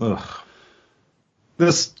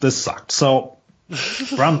this sucked. So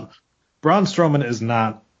Braun Strowman is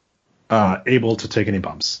not able to take any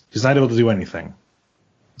bumps. He's not able to do anything.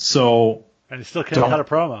 So and he still can't cut a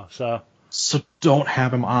promo. So don't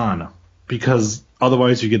have him on, because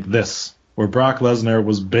otherwise you get this, where Brock Lesnar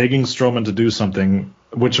was begging Strowman to do something,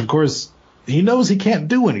 which of course he knows he can't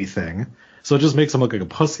do anything, so it just makes him look like a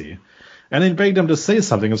pussy. And then begged him to say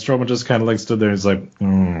something, and Strowman just kind of like stood there and he's like,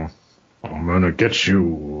 I'm gonna get you.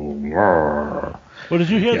 Well, did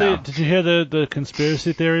you hear the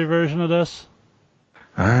conspiracy theory version of this?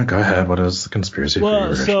 Go ahead. What is the conspiracy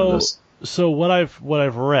theory version of this? So what I've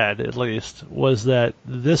read, at least, was that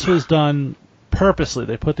this was done purposely.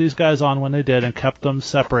 They put these guys on when they did and kept them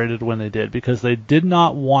separated when they did, because they did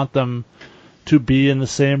not want them to be in the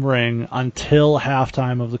same ring until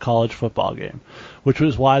halftime of the college football game, which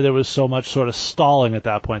was why there was so much sort of stalling at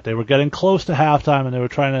that point. They were getting close to halftime, and they were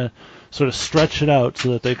trying to sort of stretch it out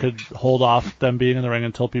so that they could hold off them being in the ring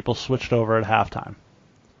until people switched over at halftime.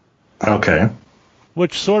 Okay.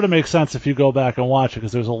 Which sort of makes sense if you go back and watch it,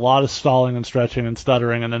 because there's a lot of stalling and stretching and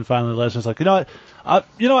stuttering, and then finally Lesnar's like,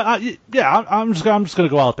 I'm just gonna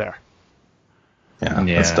go out there.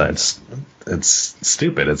 Yeah. It's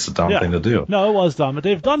stupid. It's a dumb thing to do. No, it was dumb.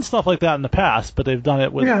 They've done stuff like that in the past, but they've done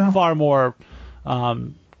it with far more.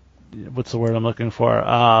 What's the word I'm looking for?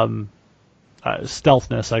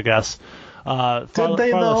 Stealthness, I guess. Did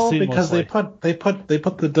they though? Because they put the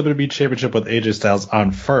WWE Championship with AJ Styles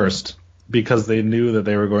on first because they knew that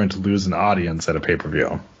they were going to lose an audience at a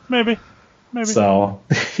pay-per-view. Maybe. So,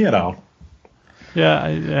 Yeah,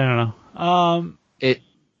 I don't know.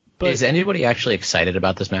 Is anybody actually excited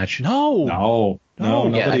about this match? No,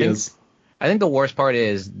 nobody is. I think the worst part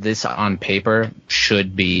is this on paper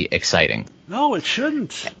should be exciting. No, it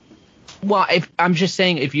shouldn't. Well, I'm just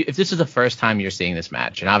saying, if this is the first time you're seeing this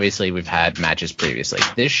match, and obviously we've had matches previously,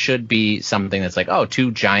 this should be something that's like, oh,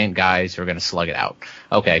 two giant guys who are going to slug it out.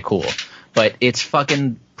 Okay, cool. But it's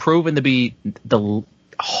fucking proven to be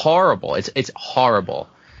horrible. It's horrible.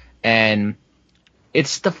 And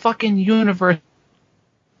it's the fucking Universal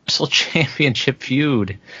Championship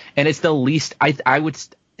feud. And it's the least, I would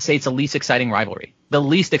say it's the least exciting rivalry. The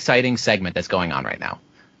least exciting segment that's going on right now.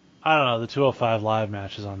 I don't know. The 205 Live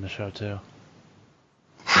match is on the show, too.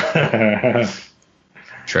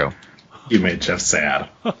 True. You made Jeff sad.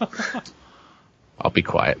 I'll be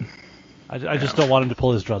quiet. I just don't want him to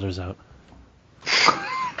pull his druthers out.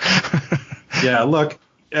 Yeah, look,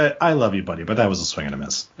 I love you, buddy, but that was a swing and a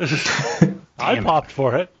miss. I popped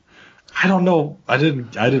for it. I don't know. I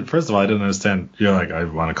didn't. First of all, I didn't understand. You're like, I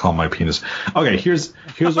want to call my penis. Okay, here's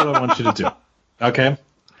what I want you to do. Okay?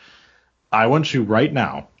 I want you right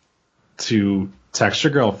now to text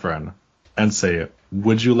your girlfriend and say,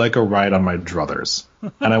 would you like a ride on my druthers?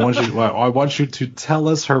 And I want you to tell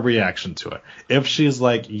us her reaction to it. If she's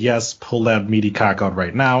like, yes, pull that meaty cock out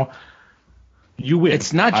right now, you win.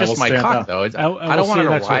 It's not just my cock, though. I don't want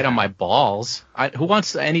her to ride on my balls. Who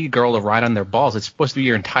wants any girl to ride on their balls? It's supposed to be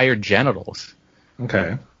your entire genitals.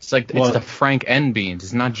 Okay. It's like it's the Frank N beans.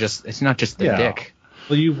 It's not just the dick.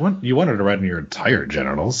 Well, you want her to ride on your entire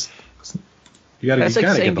genitals. That's like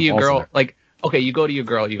saying to your girl, like, okay, you go to your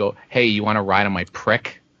girl, you go, hey, you want to ride on my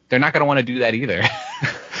prick? They're not going to want to do that either.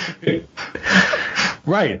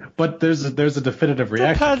 Right, but there's a definitive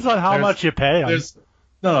reaction. Depends on how much you pay. There's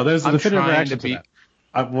a definitive reaction to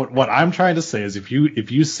that. What I'm trying to say is if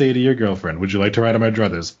you say to your girlfriend, would you like to ride on my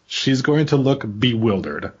druthers? She's going to look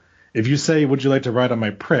bewildered. If you say, would you like to ride on my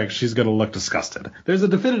prick? She's going to look disgusted. There's a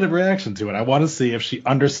definitive reaction to it. I want to see if she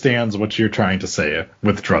understands what you're trying to say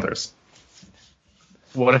with druthers.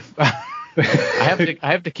 What if I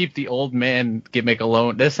have to keep the old man gimmick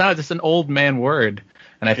alone? That's not just an old man word,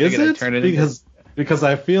 and I figured I'd turn it because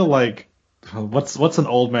I feel like what's an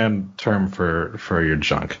old man term for your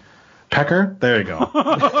junk? Pecker? There you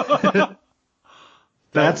go.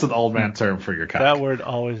 That's an old man term for your cock. That word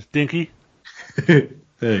always dinky. There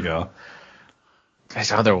you go.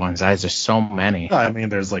 There's other ones. There's so many. I mean,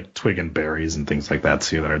 there's like twig and berries and things like that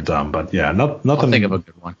too that are dumb. But yeah, nothing. I'll think of a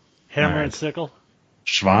good one. Hammer and sickle.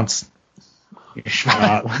 Schwanz. There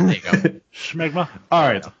you go. Schmegma.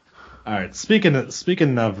 All right. Speaking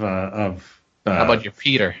of how about your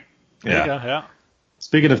Peter? There you go, yeah.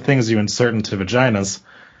 Speaking of things you insert into vaginas,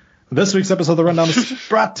 this week's episode of the Rundown is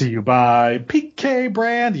brought to you by PK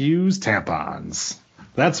brand used tampons.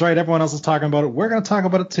 That's right. Everyone else is talking about it. We're going to talk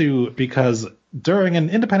about it too because during an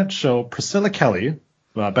independent show, Priscilla Kelly,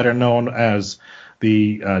 better known as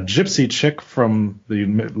the gypsy chick from the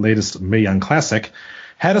latest Mae Young Classic,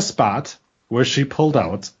 had a spot where she pulled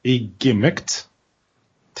out a gimmicked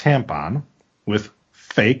tampon with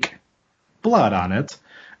fake blood on it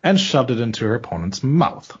and shoved it into her opponent's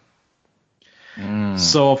mouth.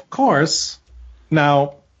 So, of course,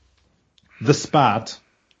 now the spot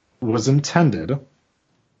was intended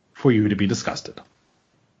for you to be disgusted.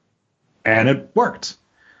 And it worked.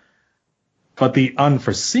 But the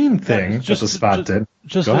unforeseen thing that the spot did...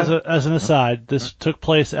 Just as an aside, this took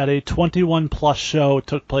place at a 21-plus show. It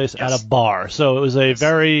took place at a bar. So it was a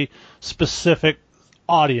very specific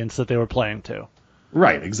audience that they were playing to.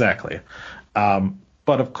 Right, exactly.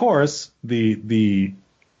 But, of course, the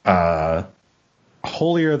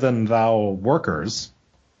holier-than-thou workers,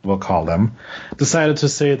 we'll call them, decided to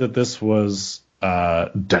say that this was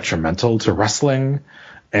detrimental to wrestling,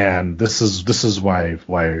 and this is why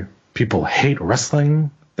people hate wrestling.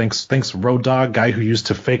 Thanks Road Dogg, guy who used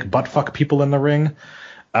to fake butt fuck people in the ring. In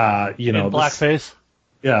blackface.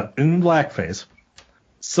 Yeah, in blackface.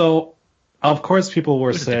 So of course people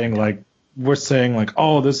were saying like,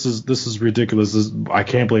 oh, this is ridiculous. I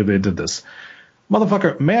can't believe they did this.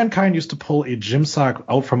 Motherfucker, Mankind used to pull a gym sock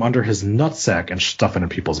out from under his nutsack and stuff it in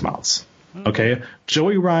people's mouths. Okay?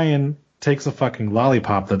 Joey Ryan takes a fucking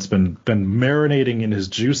lollipop that's been marinating in his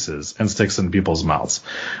juices and sticks it in people's mouths.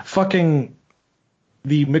 Fucking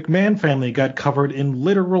the McMahon family got covered in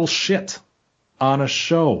literal shit on a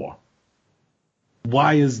show.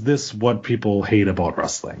 Why is this what people hate about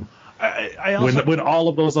wrestling? I also, when all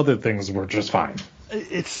of those other things were just fine.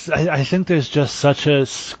 I think there's just such a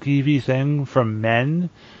skeevy thing from men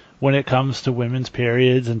when it comes to women's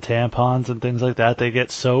periods and tampons and things like that. They get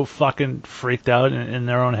so fucking freaked out in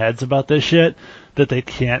their own heads about this shit that they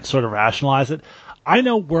can't sort of rationalize it. I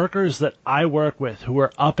know workers that I work with who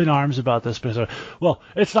are up in arms about this because, well,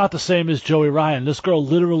 it's not the same as Joey Ryan. This girl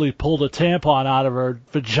literally pulled a tampon out of her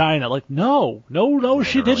vagina. Like, no,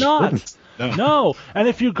 she did not. No. And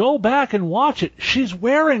if you go back and watch it, she's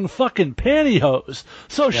wearing fucking pantyhose.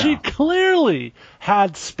 So she clearly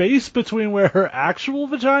had space between where her actual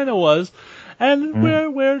vagina was and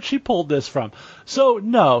where she pulled this from. So,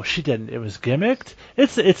 no, she didn't. It was gimmicked.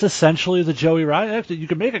 It's essentially the Joey Ryan. You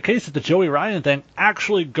can make a case that the Joey Ryan thing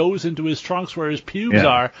actually goes into his trunks where his pubes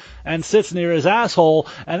are and sits near his asshole,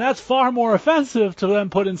 and that's far more offensive to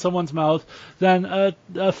then put in someone's mouth than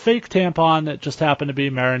a fake tampon that just happened to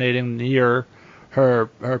be marinating near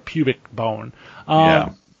her pubic bone.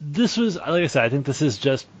 This was, like I said, I think this is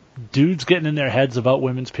just dudes getting in their heads about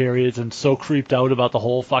women's periods and so creeped out about the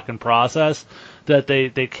whole fucking process that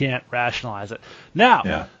they can't rationalize it.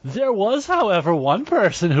 Now, there was, however, one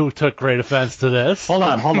person who took great offense to this. Hold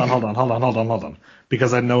on.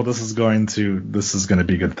 Because I know this is going to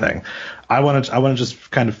be a good thing. I want to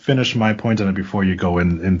just kind of finish my point on it before you go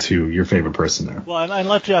into your favorite person there. Well, and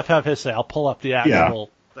let Jeff have his say. I'll pull up the actual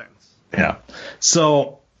things. Yeah.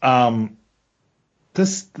 So,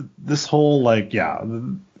 this whole, like,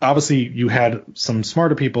 obviously you had some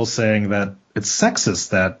smarter people saying that it's sexist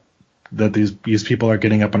that these people are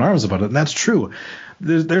getting up in arms about it, and that's true.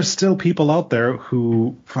 There's still people out there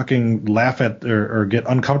who fucking laugh at or get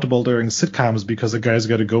uncomfortable during sitcoms because a guy's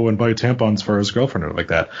got to go and buy tampons for his girlfriend or like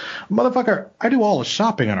that. Motherfucker, I do all the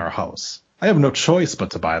shopping in our house. I have no choice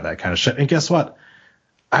but to buy that kind of shit. And guess what?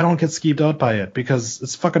 I don't get skeeved out by it because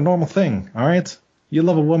it's a fucking normal thing. All right, you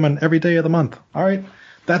love a woman every day of the month. All right.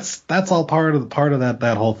 That's all part of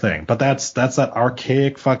that whole thing. But that's that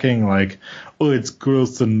archaic fucking, like, oh, it's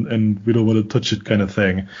gross and we don't want to touch it kind of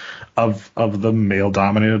thing of the male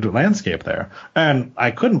dominated landscape there. And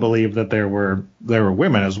I couldn't believe that there were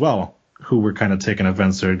women as well who were kind of taking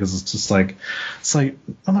offense to it, because it's like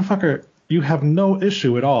motherfucker, you have no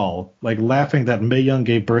issue at all like laughing that Mae Young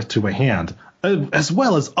gave birth to a hand, as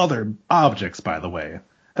well as other objects, by the way.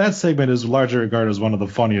 That segment is largely regarded as one of the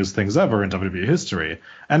funniest things ever in WWE history,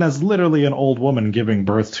 and as literally an old woman giving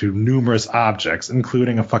birth to numerous objects,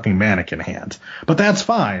 including a fucking mannequin hand. But that's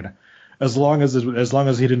fine, as long as he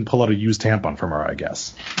didn't pull out a used tampon from her, I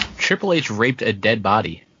guess. Triple H raped a dead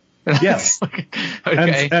body. Yes.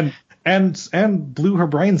 Okay. And blew her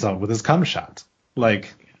brains out with his cum shot.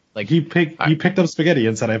 Like he picked up spaghetti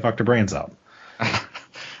and said, "I fucked her brains out."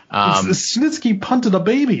 Snitsky punted a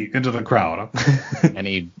baby into the crowd. And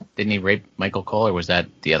didn't he rape Michael Cole, or was that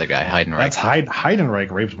the other guy, Heidenreich? That's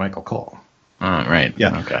Heidenreich raped Michael Cole. Oh, right.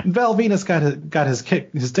 Yeah. Okay. Val Venus got his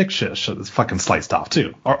dick shit fucking sliced off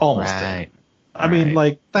too, or almost. Right. Did. I mean,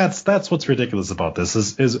 like that's what's ridiculous about this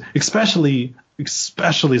is especially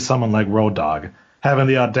someone like Road Dogg having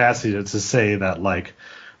the audacity to say that, like,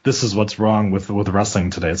 this is what's wrong with wrestling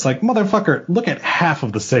today. It's like, motherfucker, look at half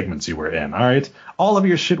of the segments you were in, all right? All of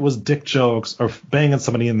your shit was dick jokes or banging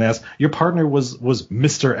somebody in the ass. Your partner was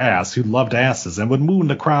Mr. Ass who loved asses and would moon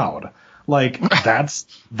the crowd. Like, that's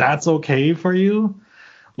okay for you?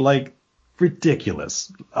 Like,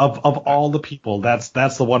 ridiculous. Of all the people, that's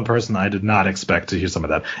the one person I did not expect to hear some of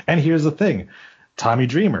that. And here's the thing. Tommy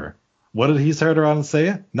Dreamer, what did he start around and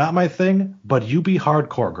say? Not my thing, but you be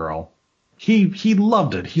hardcore, girl. He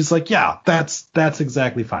loved it. He's like, yeah, that's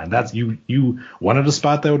exactly fine. That's you wanted a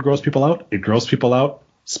spot that would gross people out. It grossed people out.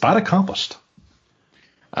 Spot accomplished.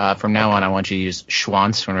 From now on, I want you to use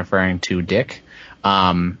Schwanz when referring to dick.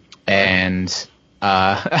 Well, second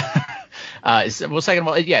of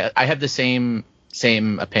all, yeah, I have the same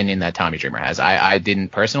opinion that Tommy Dreamer has. I didn't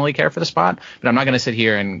personally care for the spot, but I'm not going to sit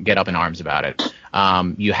here and get up in arms about it.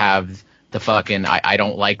 You have the fucking I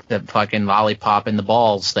don't like the fucking lollipop and the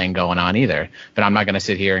balls thing going on either, but I'm not going to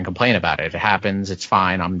sit here and complain about it. If it happens, it's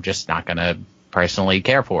fine. I'm just not going to personally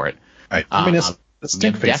care for it. Right. I mean, it's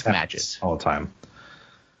death matches all the time.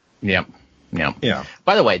 Yep. Yeah.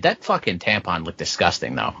 By the way, that fucking tampon looked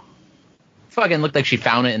disgusting, though. Fucking looked like she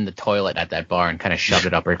found it in the toilet at that bar and kind of shoved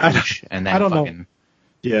it up her gooch. And then I don't know.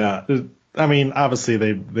 Yeah. I mean, obviously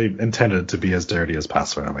they intended it to be as dirty as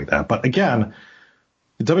possible and like that. But again,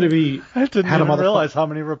 WWE I didn't had even realize how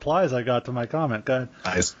many replies I got to my comment. Go ahead.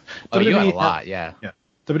 Nice. Oh, WWE you had a lot, yeah.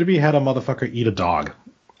 WWE had a motherfucker eat a dog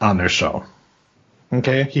on their show.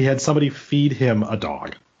 Okay? He had somebody feed him a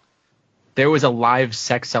dog. There was a live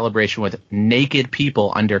sex celebration with naked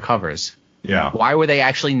people under covers. Yeah. Why were they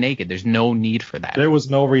actually naked? There's no need for that. There was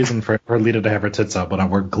no reason for Lita to have her tits out, but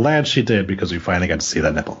we're glad she did because we finally got to see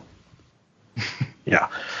that nipple.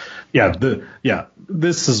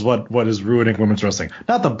 This is what is ruining women's wrestling.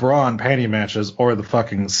 Not the bra and panty matches or the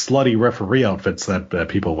fucking slutty referee outfits that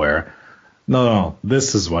people wear. No,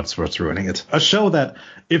 this is what's ruining it. A show that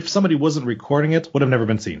if somebody wasn't recording it would have never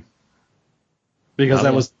been seen. Because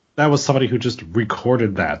that was somebody who just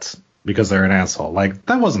recorded that because they're an asshole. Like,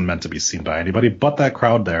 that wasn't meant to be seen by anybody but that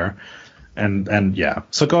crowd there. And yeah.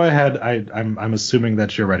 So go ahead. I'm assuming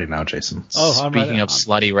that you're ready now, Jason. Speaking of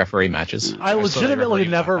slutty referee matches. I legitimately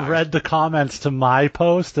never read the comments to my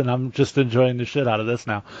post, and I'm just enjoying the shit out of this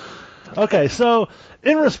now. Okay, so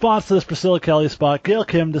in response to this Priscilla Kelly spot, Gail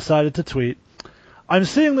Kim decided to tweet, "I'm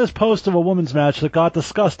seeing this post of a women's match that got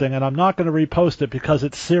disgusting, and I'm not going to repost it because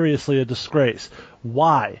it's seriously a disgrace.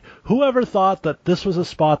 Why? Whoever thought that this was a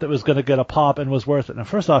spot that was going to get a pop and was worth it?" Now,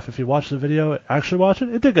 first off, if you watch the video, actually watch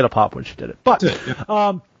it did get a pop when she did it. But,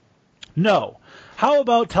 no. How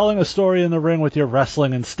about telling a story in the ring with your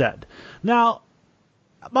wrestling instead? Now,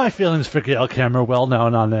 my feelings for Gail Kim are well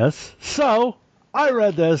known on this, so I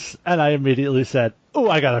read this, and I immediately said, "Ooh,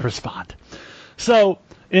 I got to respond." So,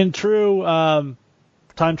 in true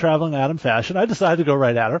time-traveling Adam fashion, I decided to go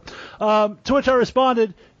right at her, to which I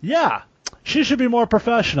responded, "Yeah, she should be more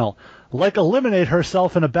professional, like eliminate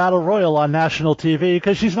herself in a battle royal on national TV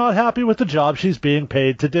because she's not happy with the job she's being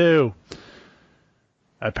paid to do."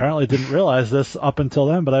 I apparently didn't realize this up until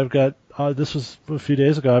then, but I've got, this was a few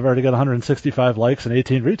days ago, I've already got 165 likes and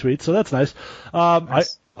 18 retweets, so that's nice.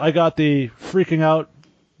 Nice. I got the freaking out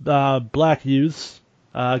black youths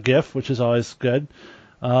gif, which is always good.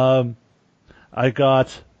 I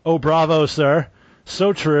got, "Oh, bravo, sir.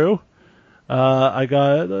 So true." I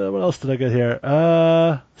got, what else did I get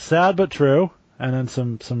here? Sad but true. And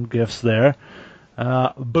then some gifs there.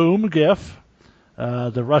 Boom gif.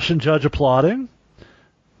 The Russian judge applauding.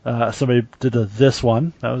 Somebody did this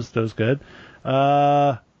one. That was good.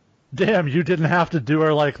 Damn, you didn't have to do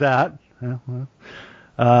her like that. Yeah, well.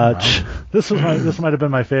 This might have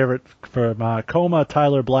been my favorite from Coma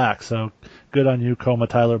Tyler Black. So good on you, Coma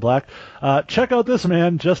Tyler Black. Check out this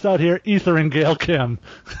man just out here ethering Gail Kim.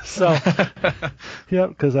 So, yep,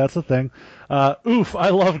 because that's the thing. Oof, I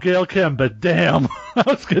love Gail Kim, but damn, that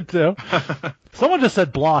was good too. Someone just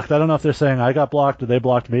said blocked. I don't know if they're saying I got blocked or they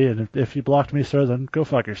blocked me. And if you blocked me, sir, then go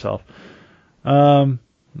fuck yourself.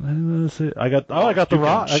 Let's see. I got the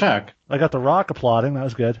Rock. Check. I got the Rock applauding. That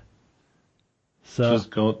was good. So just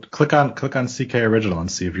go click on CK Original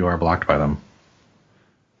and see if you are blocked by them.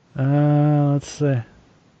 Let's see.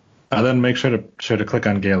 And then make sure to click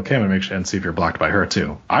on Gail Kim and see if you're blocked by her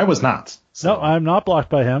too. I was not. So. No, I'm not blocked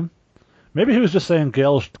by him. Maybe he was just saying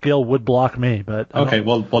Gail would block me, but okay.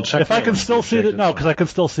 Well, check. If I can still see it, no, because I can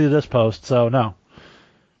still see this post. So no.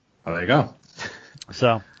 Oh, there you go.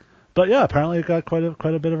 So, but yeah, apparently it got quite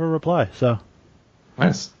a bit of a reply. So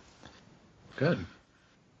nice. Good.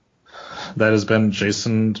 That has been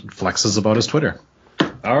Jason flexes about his Twitter.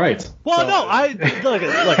 All right. Well, so, no, I look.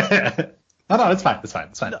 No, it's fine.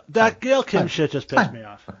 No, that Gail Kim shit just pissed me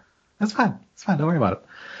off. That's fine. Don't worry about it.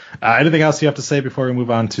 Anything else you have to say before we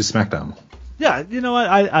move on to SmackDown? Yeah, you know what?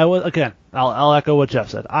 I was again. I'll echo what Jeff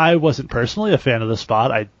said. I wasn't personally a fan of the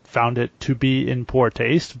spot. I found it to be in poor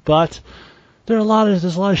taste, but there's a lot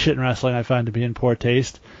of shit in wrestling I find to be in poor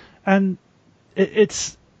taste, and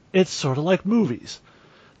it's sort of like movies.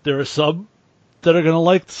 There are some that are going to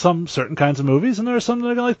like some certain kinds of movies, and there are some that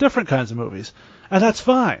are going to like different kinds of movies, and that's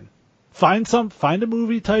fine. Find a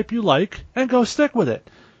movie type you like and go stick with it.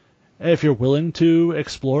 If you're willing to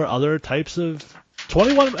explore other types of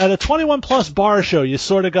 21 plus bar show, you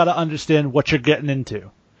sort of got to understand what you're getting into.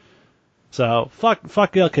 So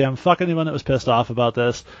fuck Gail Kim, fuck anyone that was pissed off about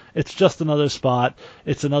this. It's just another spot.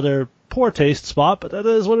 It's another poor taste spot, but that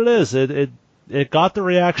is what it is. It got the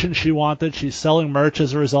reaction she wanted. She's selling merch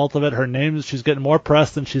as a result of it. She's getting more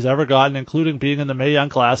press than she's ever gotten, including being in the Mae Young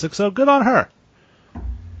Classic. So good on her.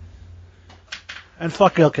 And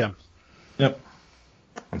fuck Gail Kim. Yep.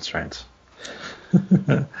 That's right.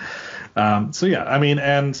 So yeah, I mean,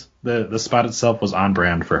 and the spot itself was on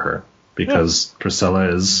brand for her because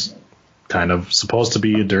Priscilla is kind of supposed to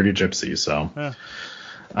be a dirty gypsy. So,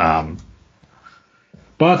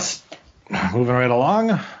 but moving right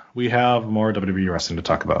along, we have more WWE wrestling to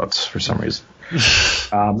talk about for some reason.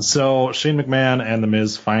 So Shane McMahon and The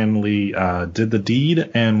Miz finally did the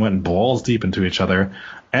deed and went balls deep into each other,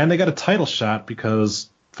 and they got a title shot because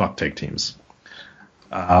fuck tag teams.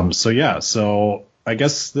 So I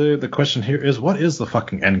guess the question here is, what is the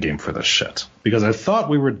fucking end game for this shit? Because I thought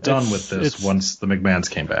we were done with this once the McMahons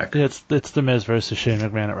came back. It's The Miz versus Shane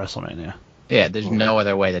McMahon at WrestleMania. Yeah, there's no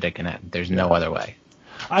other way that it can end. There's no other way.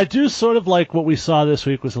 I do sort of like what we saw this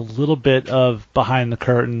week was a little bit of behind the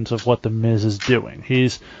curtains of what The Miz is doing.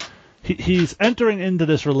 He's entering into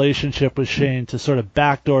this relationship with Shane to sort of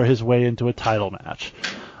backdoor his way into a title match.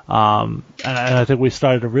 And I think we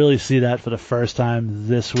started to really see that for the first time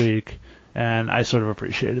this week, and I sort of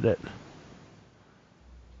appreciated it.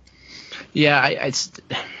 Yeah,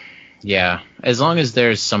 yeah. As long as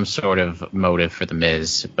there's some sort of motive for The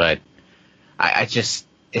Miz, but I just,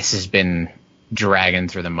 this has been dragging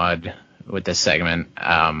through the mud with this segment.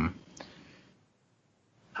 I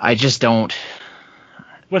just don't.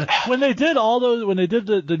 When they did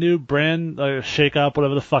the new brand shake up,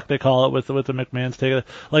 whatever the fuck they call it, with the McMahon's take,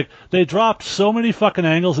 like they dropped so many fucking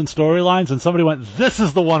angles and storylines, and somebody went, "This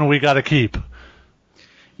is the one we got to keep."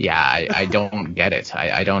 Yeah, I don't get it.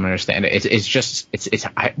 I don't understand it. It's just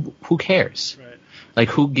who cares? Right. Like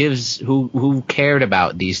who cared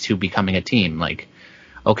about these two becoming a team? Like,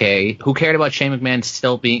 okay, who cared about Shane McMahon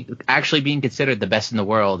still being considered the best in the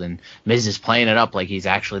world, and Miz is playing it up like he's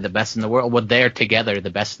actually the best in the world? Well, they're together the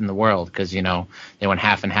best in the world because, you know, they went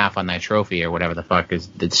half and half on that trophy or whatever the fuck is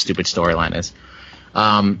the stupid storyline is.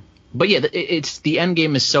 But yeah, it's the end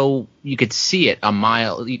game is so you could see it a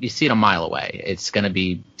mile. You see it a mile away. It's going to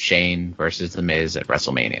be Shane versus The Miz at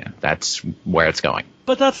WrestleMania. That's where it's going.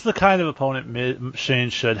 But that's the kind of opponent Shane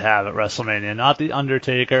should have at WrestleMania. Not the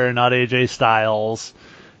Undertaker, not AJ Styles.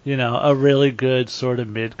 You know, a really good sort of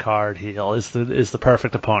mid-card heel is the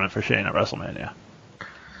perfect opponent for Shane at WrestleMania.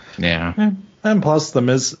 Yeah. And plus, The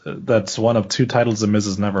Miz, that's one of two titles The Miz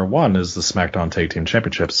has never won, is the SmackDown Tag Team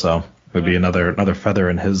Championship. So it would be another feather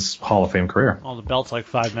in his Hall of Fame career. Well, the belt's like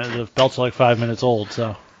 5 minutes. The belt's like 5 minutes old.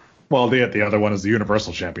 So. Well, the other one is the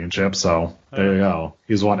Universal Championship. So there you go.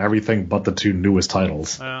 He's won everything but the two newest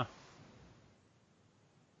titles. Yeah.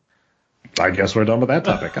 I guess we're done with that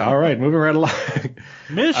topic. All right, moving right along.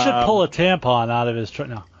 Miz should pull a tampon out of his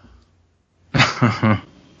no.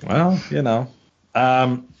 Well, you know.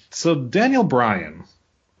 So Daniel Bryan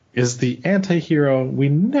is the anti-hero we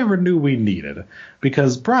never knew we needed,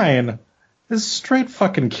 because Bryan is straight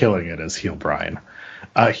fucking killing it as heel Bryan.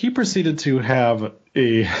 He proceeded to have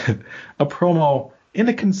a promo in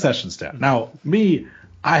a concession stand. Now,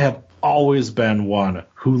 I have always been one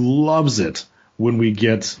who loves it when we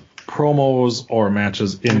get promos or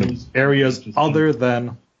matches in areas other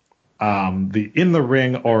than in the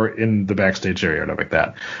ring or in the backstage area or whatever like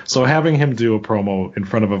that. So having him do a promo in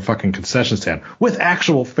front of a fucking concession stand with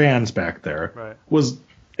actual fans back there was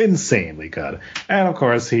insanely good. And of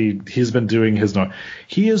course he's been doing his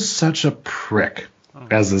he is such a prick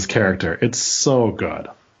as this character. It's so good.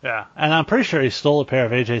 Yeah, and I'm pretty sure he stole a pair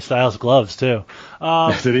of AJ Styles gloves too.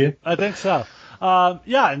 Did he? I think so.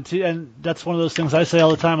 Yeah, and that's one of those things I say all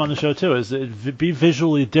the time on the show too, is be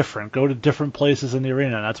visually different. Go to different places in the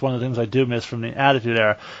arena. And that's one of the things I do miss from the Attitude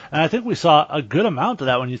Era. And I think we saw a good amount of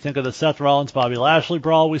that when you think of the Seth Rollins-Bobby Lashley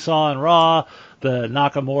brawl we saw on Raw, the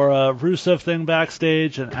Nakamura-Rusev thing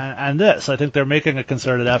backstage, and this. I think they're making a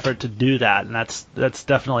concerted effort to do that, and that's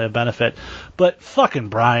definitely a benefit. But fucking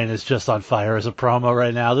Bryan is just on fire as a promo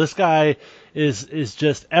right now. This guy is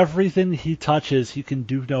just everything he touches, he can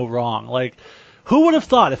do no wrong. Like, who would have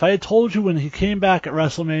thought, if I had told you when he came back at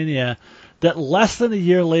WrestleMania, that less than a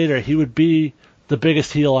year later he would be the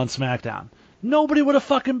biggest heel on SmackDown? Nobody would have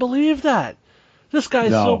fucking believed that. This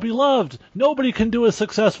guy's so beloved. Nobody can do a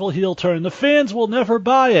successful heel turn. The fans will never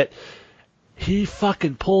buy it. He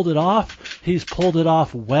fucking pulled it off. He's pulled it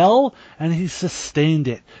off well, and he's sustained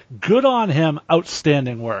it. Good on him.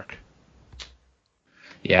 Outstanding work.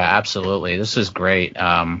 Yeah, absolutely. This is great.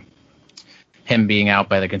 Him being out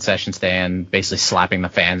by the concession stand, basically slapping the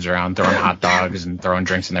fans around, throwing hot dogs and throwing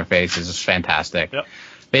drinks in their faces is fantastic. Yep.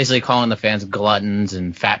 Basically calling the fans gluttons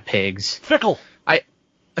and fat pigs. Fickle.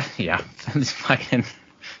 Yeah, fucking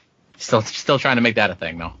still trying to make that a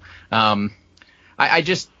thing though. I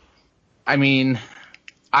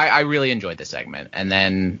really enjoyed this segment, and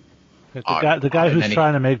then the guy who's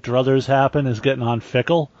trying to make Druthers happen is getting on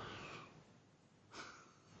Fickle.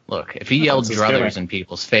 Look, if he yelled Druthers in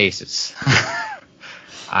people's faces,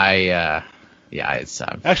 it's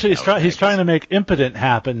actually he's trying to make Impotent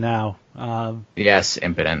happen now Yes,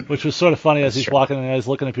 impotent. Which was sort of funny as That's he's true. walking and he's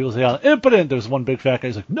looking at people saying, impotent! There's one big fat guy,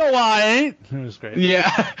 he's like, no, I ain't! It was great.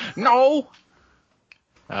 Yeah. No.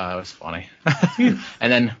 That was funny.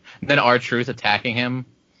 and then R-Truth attacking him.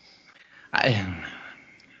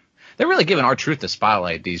 They're really giving R-Truth the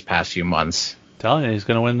spotlight these past few months. Telling you, he's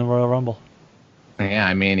going to win the Royal Rumble. Yeah,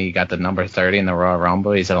 I mean, he got the number 30 in the Royal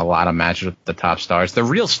Rumble. He's had a lot of matches with the top stars. The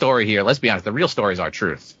real story here, let's be honest, the real story is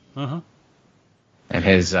R-Truth. Uh-huh. And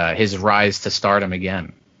his rise to stardom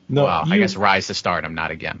again. No, well, I guess rise to stardom,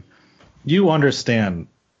 not again. You understand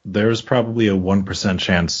there's probably a 1%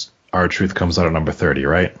 chance R-Truth comes out at number 30,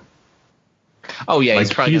 right? Oh, yeah, Like,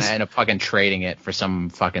 he's probably going to end up fucking trading it for some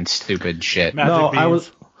fucking stupid shit. Magic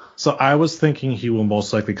beans. I was thinking he will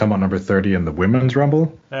most likely come out number 30 in the Women's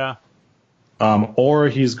Rumble. Yeah. Or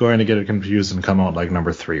he's going to get it confused and come out like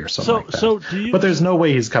number 3 or something like that. So do you? But there's no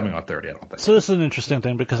way he's coming out 30, I don't think. So this is an interesting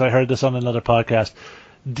thing because I heard this on another podcast.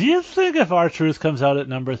 Do you think if R-Truth comes out at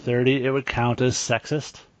number 30, it would count as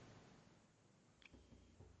sexist?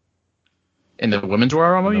 In the Women's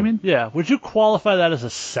Royal Rumble, you mean? Yeah. Would you qualify that as a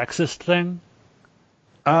sexist thing?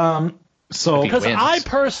 So Because wins. I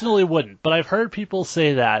personally wouldn't, but I've heard people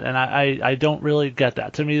say that, and I don't really get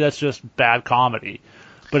that. To me, that's just bad comedy.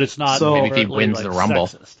 But it's not So- Maybe if he overtly, wins the Rumble.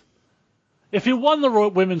 sexist. If he won the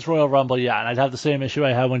Women's Royal Rumble, yeah, and I'd have the same issue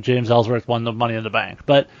I had when James Ellsworth won the Money in the Bank.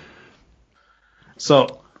 But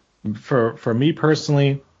So, for me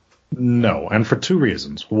personally, no, and for 2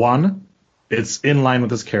 reasons. One, it's in line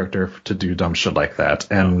with his character to do dumb shit like that,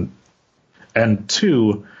 and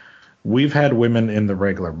 2, we've had women in the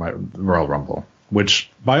regular Royal Rumble, which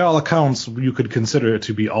by all accounts you could consider it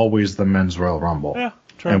to be always the men's Royal Rumble. yeah,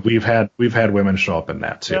 true. And we've had women show up in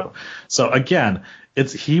that too. Yeah. So again,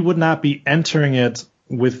 he would not be entering it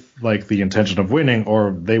with like the intention of winning,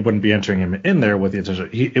 or they wouldn't be entering him in there with the intention.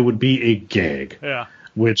 It would be a gag, Yeah.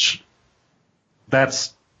 which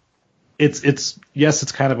it's yes,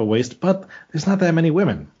 it's kind of a waste, but there's not that many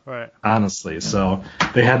women, Right. honestly. So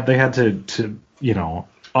they had to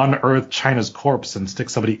unearth China's corpse and stick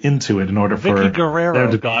somebody into it in order for Vicky Guerrero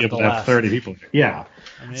them to be got able the to have last. 30 people. Yeah.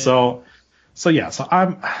 I mean, So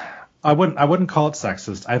I wouldn't call it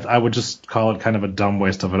sexist. I would just call it kind of a dumb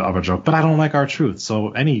waste of a joke. But I don't like R-Truth,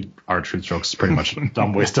 so any R-Truth joke is pretty much a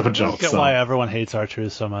dumb waste of a I joke. don't get why everyone hates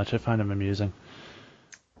R-Truth so much. I find him amusing.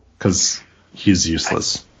 Because he's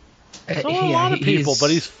useless. So a lot of people, but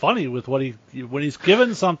he's funny with what when he's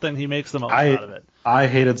given something, he makes the most out of it. I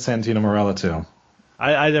hated Santino Marella too.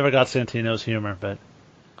 I never got Santino's humor, but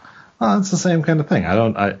It's the same kind of thing.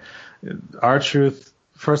 R-Truth.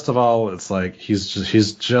 First of all, it's like he's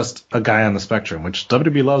just a guy on the spectrum, which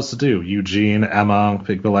WWE loves to do. Eugene, Emma,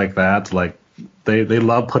 people like that, like they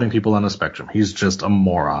love putting people on the spectrum. He's just a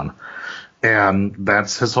moron, and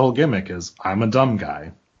that's his whole gimmick is I'm a dumb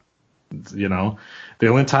guy. You know, the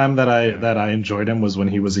only time that I enjoyed him was when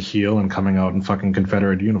he was a heel and coming out in fucking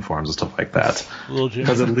Confederate uniforms and stuff like that. Little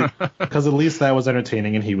Jimmy. Because at least that was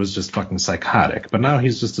entertaining and he was just fucking psychotic. But now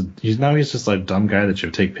he's just a dumb guy that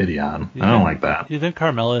you take pity on. I don't like that. You think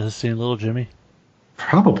Carmella has seen Little Jimmy?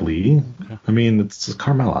 Probably. Okay. I mean, it's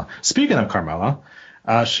Carmella. Speaking of Carmella,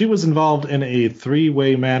 she was involved in a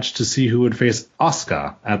 3-way match to see who would face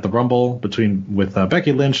Asuka at the Rumble with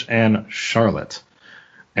Becky Lynch and Charlotte.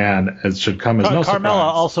 And it should come as no surprise.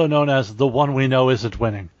 Carmella, also known as the one we know isn't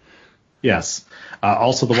winning. Yes.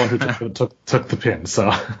 Also the one who took the pin.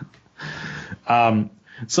 So,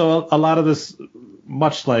 so a lot of this,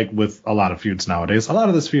 much like with a lot of feuds nowadays, a lot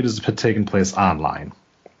of this feud has taken place online.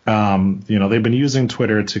 They've been using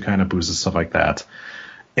Twitter to kind of boost stuff like that.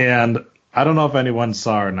 And I don't know if anyone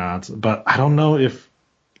saw or not, but I don't know if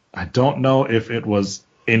it was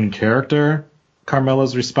in character,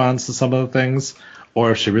 Carmella's response to some of the things,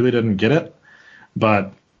 or if she really didn't get it.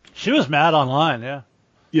 But she was mad online, yeah.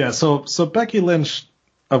 Yeah, so Becky Lynch,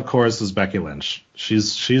 of course, is Becky Lynch.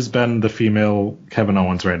 She's been the female Kevin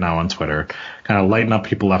Owens right now on Twitter, kind of lighting up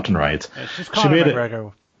people left and right. Yeah, she's Conor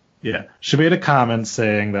McGregor. Yeah, she made a comment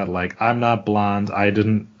saying that like I'm not blonde. I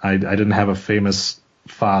didn't have a famous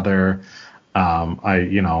father.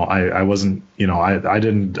 I wasn't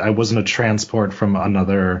a transport from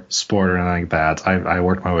another sport or anything like that. I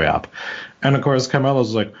worked my way up. And of course,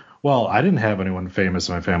 Carmella's like, well, I didn't have anyone famous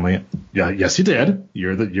in my family. Yeah, yes, you did.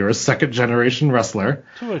 You're a second generation wrestler.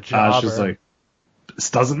 To a jobber. She's like, this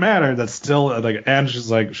doesn't matter. That's still like, and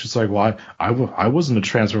she's like, well, I wasn't a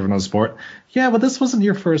transfer from another sport. Yeah, but this wasn't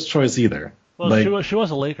your first choice either. Well, she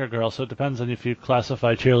was a Laker girl, so it depends on if you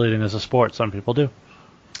classify cheerleading as a sport. Some people do.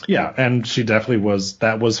 Yeah, and she definitely was.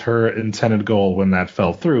 That was her intended goal when that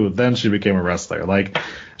fell through. Then she became a wrestler. Like,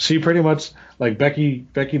 she pretty much, like, Becky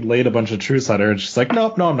laid a bunch of truths on her, and she's like,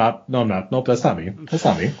 nope, no, I'm not. No, I'm not. Nope, that's not me. That's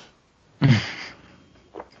not me.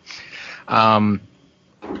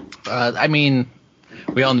 I mean,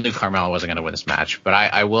 we all knew Carmella wasn't going to win this match, but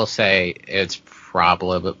I will say it's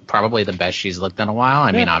probably the best she's looked in a while.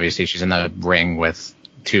 I mean, obviously she's in the ring with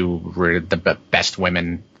the best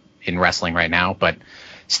women in wrestling right now, but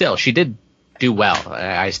still, she did do well.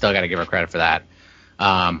 I still got to give her credit for that.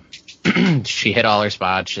 She hit all her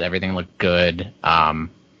spots. Everything looked good.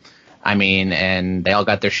 I mean, and they all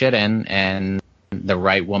got their shit in, and the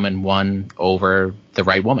right woman won over the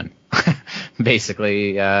right woman.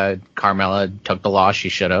 Basically, Carmella took the loss she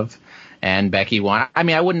should have, and Becky won. I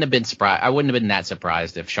mean, I wouldn't have been surprised. I wouldn't have been that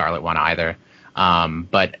surprised if Charlotte won either.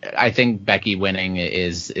 But I think Becky winning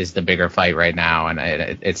is the bigger fight right now, and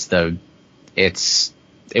it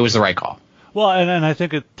was the right call. Well, and I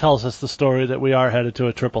think it tells us the story that we are headed to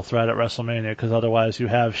a triple threat at WrestleMania, because otherwise you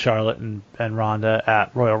have Charlotte and Ronda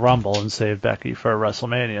at Royal Rumble and save Becky for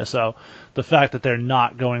WrestleMania. So the fact that they're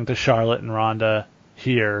not going to Charlotte and Ronda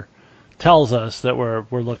here tells us that we're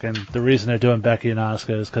looking. The reason they're doing Becky and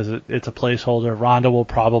Asuka is because it's a placeholder. Ronda will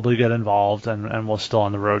probably get involved, and we're still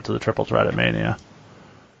on the road to the triple threat at Mania.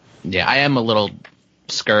 Yeah, I am a little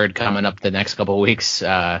scared coming up the next couple of weeks.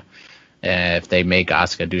 If they make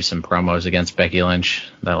Asuka do some promos against Becky Lynch,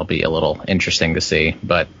 that'll be a little interesting to see.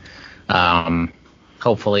 But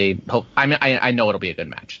hopefully, I know it'll be a good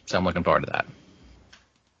match, so I'm looking forward to that.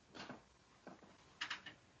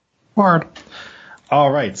 Word.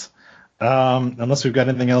 All right. Unless we've got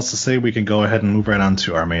anything else to say, we can go ahead and move right on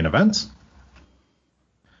to our main event.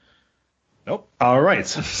 Nope. All right.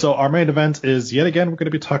 So our main event is, yet again, we're going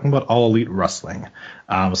to be talking about All Elite Wrestling.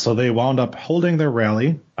 So they wound up holding their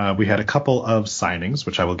rally. We had a couple of signings,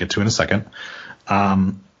 which I will get to in a second.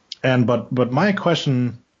 But my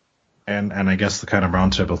question, and I guess the kind of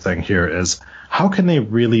roundtable thing here is, how can they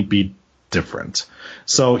really be different?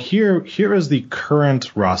 So here is the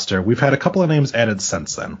current roster. We've had a couple of names added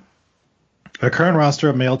since then. The current roster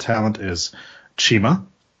of male talent is Chima,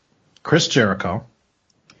 Chris Jericho,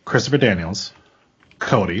 Christopher Daniels,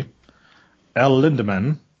 Cody, El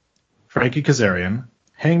Lindemann, Frankie Kazarian,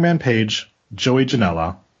 Hangman Page, Joey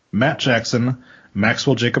Janela, Matt Jackson,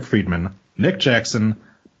 Maxwell Jacob Friedman, Nick Jackson,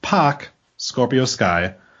 Pac, Scorpio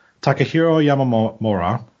Sky, Takahiro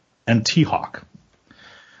Yamamura, and T-Hawk.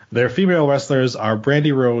 Their female wrestlers are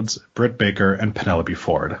Brandy Rhodes, Britt Baker, and Penelope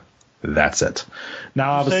Ford. That's it.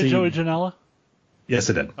 Now, obviously, say Joey Janela? Yes,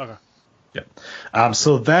 it did. Okay. Yeah.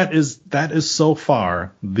 So that is so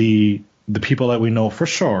far the people that we know for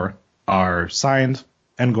sure are signed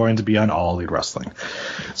and going to be on All Elite Wrestling.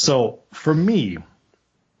 So for me,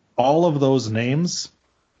 all of those names,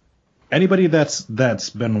 anybody that's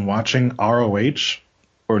been watching ROH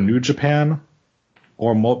or New Japan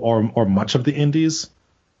or much of the Indies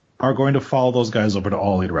are going to follow those guys over to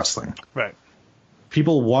All Elite Wrestling. Right.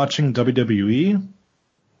 People watching WWE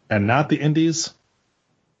and not the Indies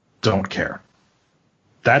don't care.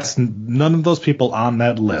 That's none of those people on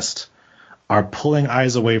that list are pulling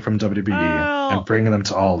eyes away from WWE and bringing them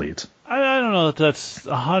to All Elite. I don't know that that's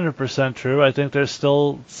 100% true. I think there's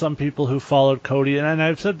still some people who followed Cody, and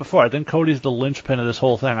I've said before, I think Cody's the linchpin of this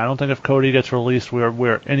whole thing. I don't think if Cody gets released,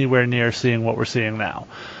 we're anywhere near seeing what we're seeing now.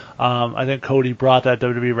 I think Cody brought that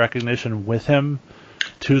WWE recognition with him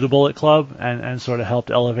to the Bullet Club and sort of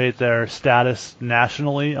helped elevate their status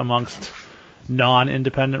nationally amongst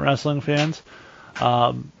non-independent wrestling fans.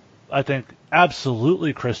 I think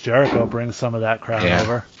absolutely Chris Jericho brings some of that crowd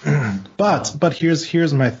over. But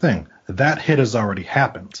here's my thing. That hit has already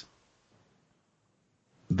happened.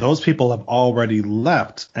 Those people have already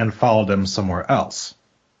left and followed them somewhere else.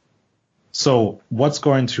 So what's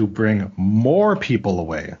going to bring more people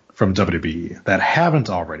away from WWE that haven't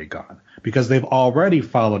already gone? Because they've already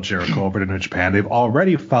followed Jericho over to New Japan. They've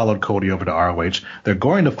already followed Cody over to ROH. They're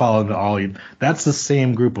going to follow the All Elite. That's the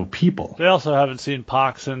same group of people. They also haven't seen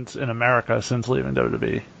Pac in America since leaving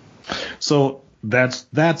WWE. So that's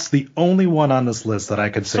the only one on this list that I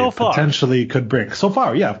could say so potentially could bring. So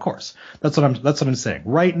far, yeah, of course. That's what I'm saying.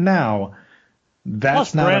 Right now, that's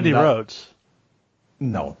plus not Brandy enough. Rhodes.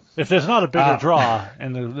 No. If there's not a bigger draw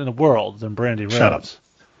in the world than Brandy Rhodes.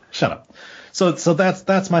 Shut up. So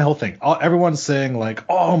that's my whole thing. Everyone's saying like,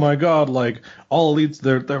 oh my god, like All Elite's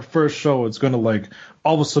their first show, it's gonna like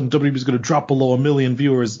all of a sudden WWE's gonna drop below 1 million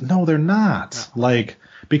viewers. No, they're not. Like,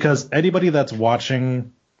 because anybody that's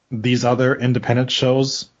watching these other independent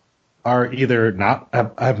shows are either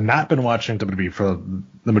have not been watching WWE for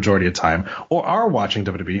the majority of time, or are watching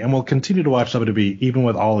WWE and will continue to watch WWE even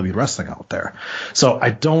with all of the wrestling out there. So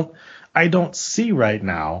I don't see right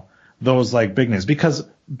now those like big names, because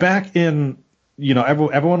back in,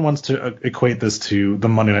 everyone wants to equate this to the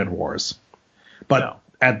Monday Night Wars, but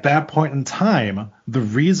at that point in time, the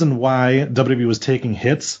reason why WWE was taking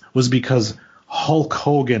hits was because Hulk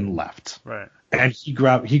Hogan left. Right. And he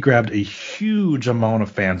grabbed a huge amount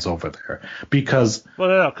of fans over there because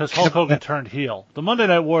because Hulk Hogan turned heel. The Monday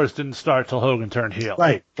Night Wars didn't start till Hogan turned heel.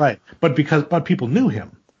 Right. But people knew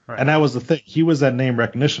him, right. And that was the thing. He was that name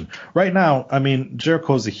recognition. Right now, I mean,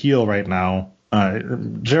 Jericho's a heel right now.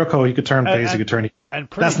 Jericho, he could turn face, he could turn. And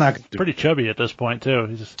pretty chubby at this point too.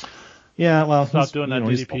 He's just stop doing that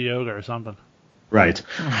DDP yoga or something. Right.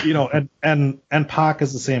 And Pac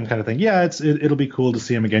is the same kind of thing. Yeah, it'll be cool to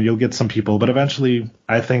see him again. You'll get some people, but eventually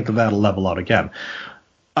I think that'll level out again.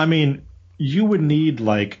 I mean, you would need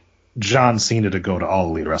like John Cena to go to All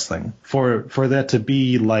Elite Wrestling for that to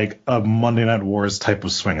be like a Monday Night Wars type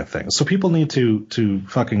of swing of things. So people need to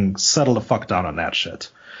fucking settle the fuck down on that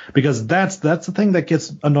shit. Because that's the thing that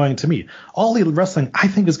gets annoying to me. All Elite Wrestling, I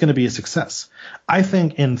think, is going to be a success. I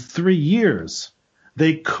think in 3 years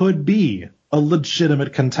they could be a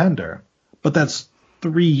legitimate contender, but that's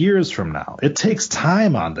 3 years from now. It takes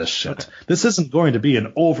time on this shit. Okay. This isn't going to be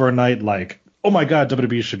an overnight like, oh my god,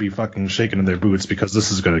 WWE should be fucking shaking in their boots because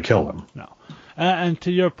this is going to kill them. No. And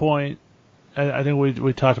to your point, I think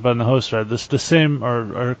we talked about in the host thread, the same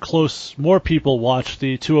or close, more people watch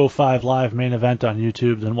the 205 Live main event on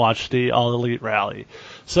YouTube than watch the All Elite Rally.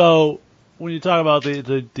 So when you talk about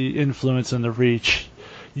the influence and the reach,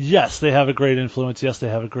 yes, they have a great influence. Yes, they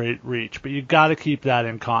have a great reach. But you got to keep that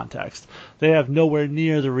in context. They have nowhere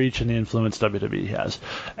near the reach and the influence WWE has.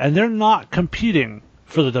 And they're not competing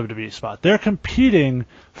for the WWE spot. They're competing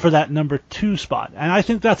for that number 2 spot. And I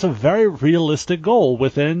think that's a very realistic goal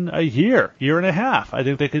within a year and a half. I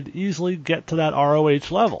think they could easily get to that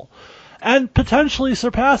ROH level and potentially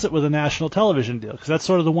surpass it with a national television deal, because that's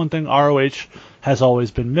sort of the one thing ROH has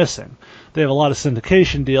always been missing. They have a lot of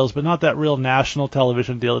syndication deals, but not that real national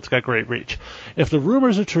television deal that's got great reach. If the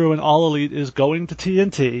rumors are true and All Elite is going to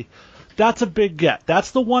TNT, that's a big get.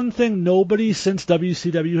 That's the one thing nobody since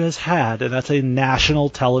WCW has had, and that's a national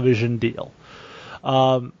television deal.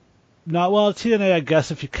 TNA, I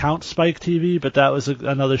guess, if you count Spike TV, but that was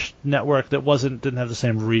another network that didn't have the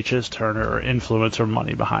same reach as Turner or influence or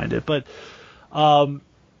money behind it. But and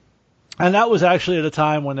that was actually at a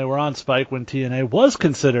time when they were on Spike, when TNA was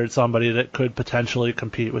considered somebody that could potentially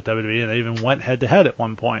compete with WWE, and they even went head-to-head at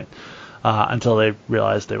one point until they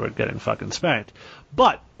realized they were getting fucking spanked.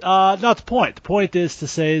 But not the point. The point is to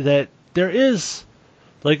say that there is,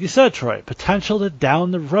 like you said, Troy, potential to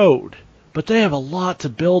down the road. But they have a lot to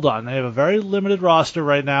build on. They have a very limited roster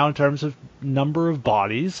right now in terms of number of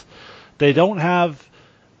bodies. They don't have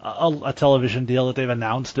a television deal that they've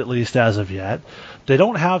announced, at least as of yet. They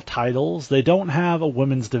don't have titles. They don't have a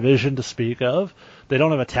women's division to speak of. They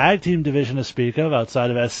don't have a tag team division to speak of outside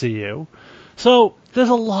of SCU. So there's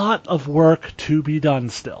a lot of work to be done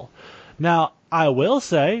still. Now, I will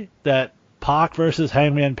say that Pac versus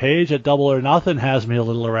Hangman Page at Double or Nothing has me a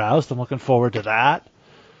little aroused. I'm looking forward to that.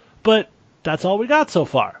 But that's all we got so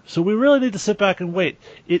far. So we really need to sit back and wait.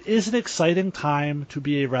 It is an exciting time to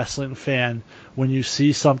be a wrestling fan when you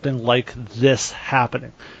see something like this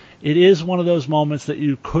happening. It is one of those moments that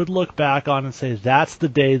you could look back on and say, that's the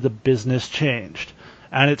day the business changed.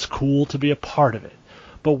 And it's cool to be a part of it.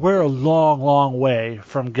 But we're a long, long way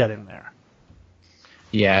from getting there.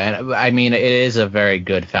 Yeah, and I mean, it is a very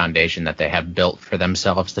good foundation that they have built for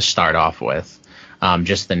themselves to start off with.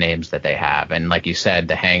 Just the names that they have. And like you said,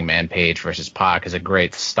 the Hangman Page versus Pac is a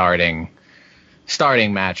great starting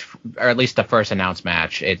match, or at least the first announced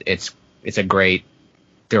match. It's a great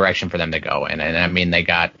direction for them to go in. And I mean, they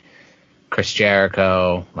got Chris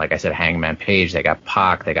Jericho, like I said, Hangman Page, they got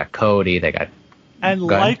Pac, they got Cody, they got... And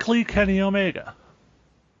likely Kenny Omega.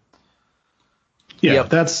 Yeah, yep.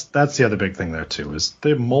 That's the other big thing there too, is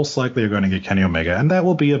they most likely are going to get Kenny Omega, and that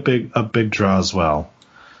will be a big draw as well.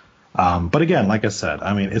 But again, like I said,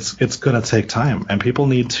 I mean, it's going to take time, and people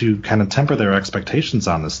need to kind of temper their expectations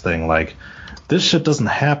on this thing. Like, this shit doesn't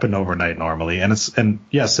happen overnight normally, and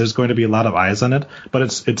yes, there's going to be a lot of eyes on it, but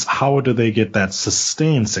it's how do they get that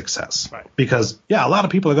sustained success? Right. Because a lot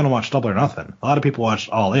of people are going to watch Double or Nothing. A lot of people watch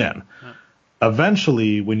All In. Yeah.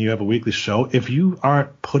 Eventually, when you have a weekly show, if you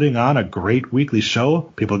aren't putting on a great weekly show,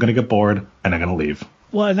 people are going to get bored and they're going to leave.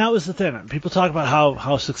 Well, and that was the thing. People talk about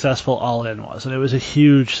how successful All In was, and it was a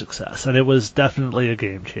huge success, and it was definitely a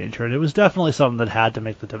game changer, and it was definitely something that had to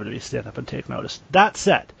make the WWE stand up and take notice. That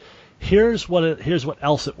said, Here's what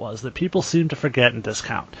else it was that people seem to forget and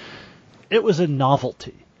discount. It was a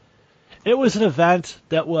novelty. It was an event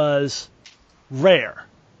that was rare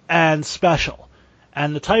and special,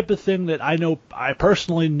 and the type of thing that I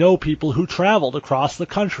personally know people who traveled across the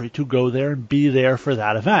country to go there and be there for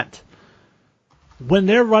that event. When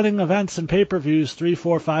they're running events and pay-per-views 3,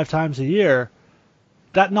 4, 5 times a year,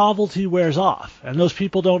 that novelty wears off, and those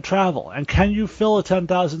people don't travel. And can you fill a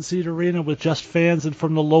 10,000-seat arena with just fans and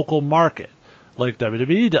from the local market, like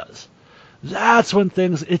WWE does? That's when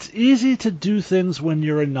it's easy to do things when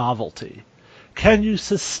you're a novelty. Can you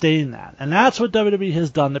sustain that? And that's what WWE has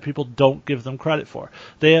done that people don't give them credit for.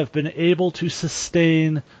 They have been able to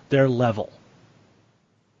sustain their level.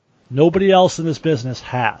 Nobody else in this business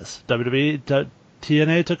has.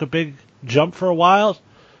 TNA took a big jump for a while,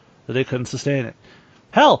 but they couldn't sustain it.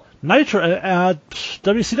 Hell,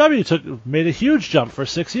 WCW made a huge jump for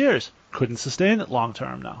 6 years. Couldn't sustain it long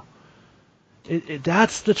term now.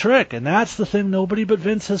 That's the trick, and that's the thing nobody but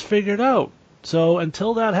Vince has figured out. So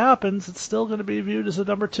until that happens, it's still going to be viewed as a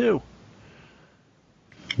number 2.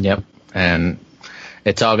 Yep, and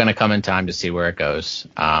it's all going to come in time to see where it goes,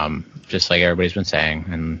 just like everybody's been saying.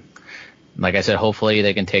 And like I said, hopefully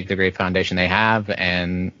they can take the great foundation they have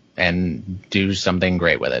and do something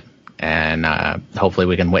great with it. And hopefully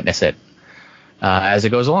we can witness it as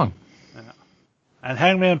it goes along. Yeah. And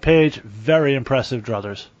Hangman Page, very impressive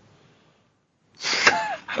druthers.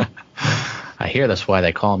 I hear that's why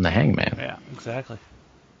they call him the Hangman. Yeah, exactly.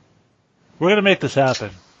 We're going to make this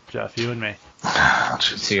happen, Jeff, you and me.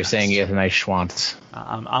 So you're saying he has nice schwantz.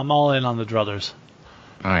 I'm all in on the druthers.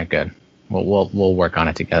 All right, good. We'll work on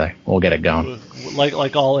it together. We'll get it going.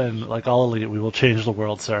 Like all elite, we will change the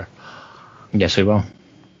world, sir. Yes, we will.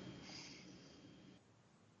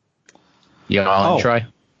 You all in, Troy?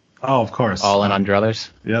 Oh, of course. All in on Druthers?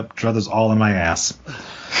 Yep, Druthers all in my ass.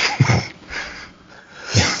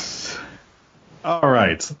 All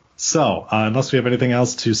right. So, unless we have anything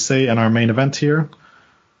else to say in our main event here?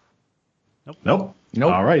 Nope.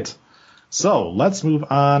 All right. So, let's move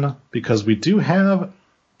on, because we do have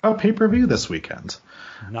a pay-per-view this weekend.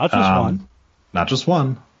 Not just one. Not just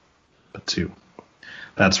one, but 2.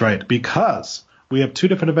 That's right, because we have 2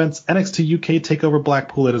 different events. NXT UK TakeOver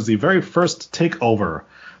Blackpool. It is the very first takeover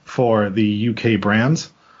for the UK brand.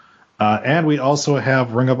 And we also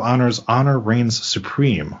have Ring of Honor's Honor Reigns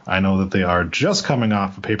Supreme. I know that they are just coming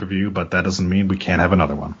off a pay-per-view, but that doesn't mean we can't have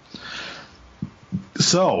another one.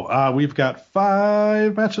 So we've got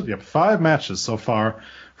 5 matches. Yep, 5 matches so far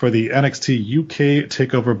for the NXT UK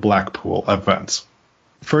TakeOver Blackpool event.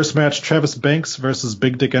 First match, Travis Banks versus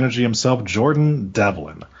Big Dick Energy himself, Jordan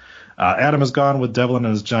Devlin. Adam has gone with Devlin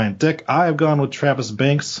and his giant dick. I have gone with Travis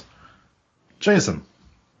Banks. Jason.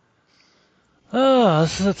 Oh,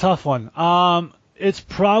 this is a tough one. It's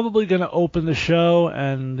probably going to open the show,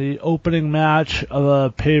 and the opening match of a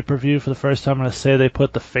pay-per-view for the first time, I'm going to say they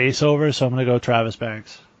put the face over, so I'm going to go Travis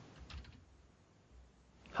Banks.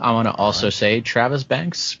 I want to also say Travis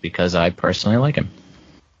Banks, because I personally like him.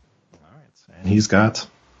 All right. And he's got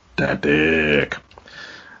that dick.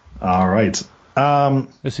 All right. Go ahead.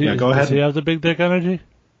 Does he have the big dick energy?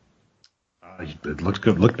 It looked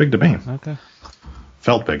good. Looked big to me. Okay.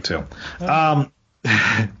 Felt big too.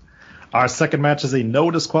 Our second match is a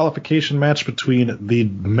no disqualification match between the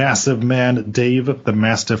massive man Dave the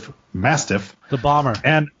Mastiff, the Bomber,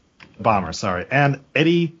 and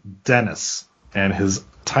Eddie Dennis and his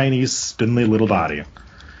tiny spindly little body.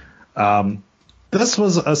 This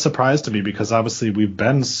was a surprise to me, because obviously we've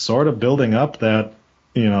been sort of building up that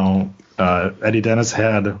Eddie Dennis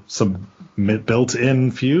had some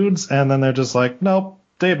built-in feuds, and then they're just like, nope,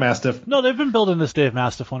 Dave Mastiff. No, they've been building this Dave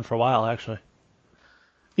Mastiff one for a while, actually.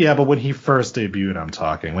 Yeah, but when he first debuted, I'm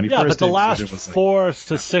talking. But the last 4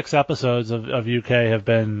 to 6 episodes of UK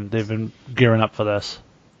they've been gearing up for this.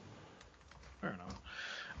 Fair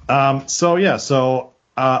enough. So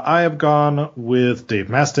I have gone with Dave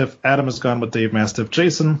Mastiff. Adam has gone with Dave Mastiff.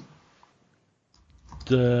 Jason?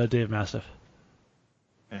 Dave Mastiff.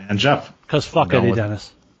 And Jeff? Because fuck Eddie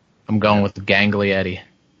Dennis. I'm going with the gangly Eddie.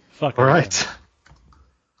 Fuck All right.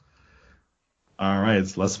 All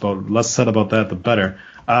right, less said about that, the better.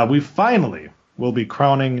 We finally will be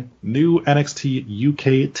crowning new NXT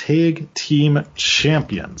UK Tag Team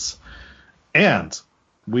Champions. And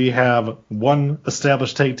we have 1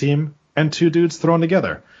 established tag team and 2 dudes thrown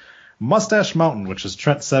together. Mustache Mountain, which is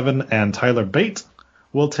Trent Seven and Tyler Bate,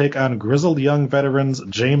 will take on grizzled young veterans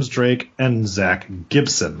James Drake and Zach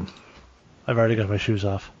Gibson. I've already got my shoes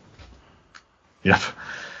off. Yep,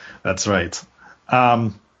 that's right.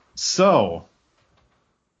 So,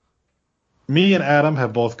 me and Adam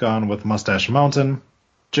have both gone with Mustache Mountain.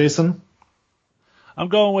 Jason? I'm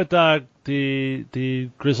going with the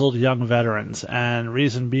grizzled young veterans, and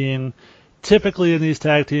reason being, typically in these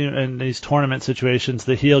tag team and these tournament situations,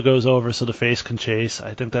 the heel goes over so the face can chase.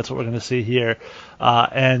 I think that's what we're going to see here,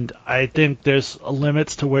 and I think there's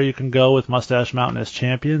limits to where you can go with Mustache Mountain as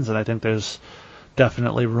champions, and I think there's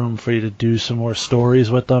definitely room for you to do some more stories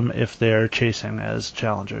with them if they're chasing as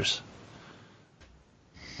challengers.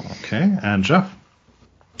 Okay, and Jeff?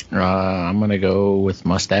 I'm going to go with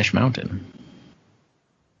Mustache Mountain.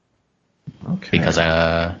 Okay. Because,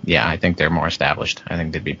 I think they're more established. I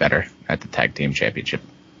think they'd be better at the tag team championship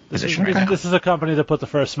position right now. This is a company that put the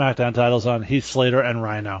first SmackDown titles on Heath Slater and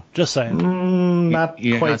Rhino. Just saying.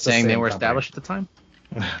 You're quite not saying they were company. established at the time?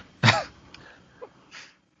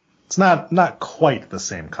 It's not quite the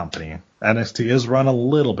same company. NXT is run a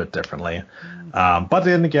little bit differently. But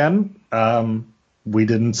then again, we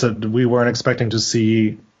weren't expecting to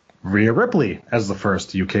see Rhea Ripley as the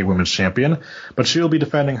first UK Women's Champion, but she'll be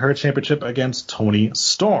defending her championship against Toni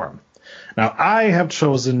Storm. Now, I have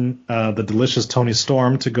chosen the delicious Toni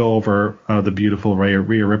Storm to go over the beautiful Rhea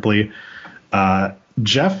Ripley.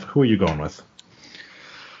 Jeff, who are you going with?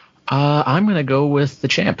 I'm going to go with the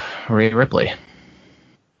champ, Rhea Ripley.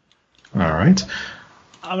 All right.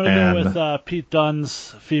 I'm going to go with Pete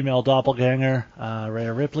Dunne's female doppelganger,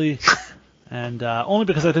 Rhea Ripley. And only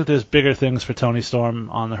because I think there's bigger things for Toni Storm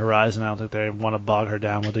on the horizon. I don't think they want to bog her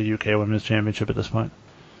down with the UK Women's Championship at this point.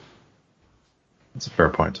 That's a fair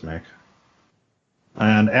point to make.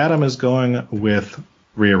 And Adam is going with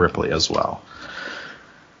Rhea Ripley as well.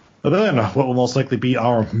 But then, what will most likely be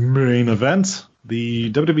our main event,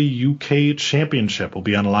 the WWE UK Championship will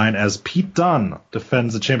be on the line as Pete Dunne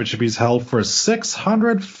defends the championship he's held for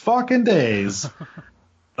 600 fucking days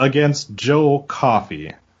against Joe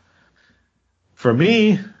Coffey. For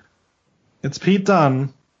me, it's Pete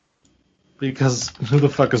Dunne, because who the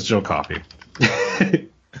fuck is Joe Coffey?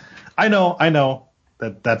 I know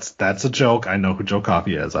that's a joke. I know who Joe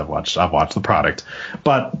Coffey is. I've watched the product,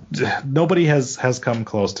 but nobody has come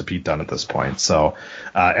close to Pete Dunne at this point. So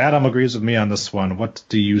Adam agrees with me on this one. What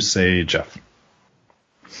do you say, Jeff?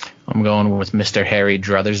 I'm going with Mr. Harry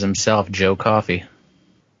Druthers himself, Joe Coffey.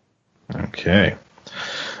 Okay,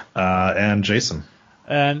 and Jason.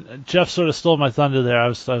 And Jeff sort of stole my thunder there. I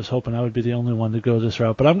was hoping I would be the only one to go this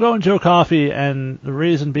route. But I'm going Joe Coffey, and the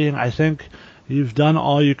reason being, I think you've done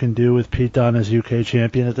all you can do with Pete Dunne as UK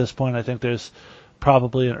champion at this point. I think there's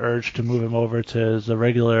probably an urge to move him over to the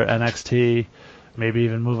regular NXT, maybe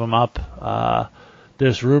even move him up.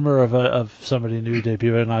 There's rumor of somebody new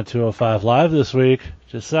debuting on 205 Live this week.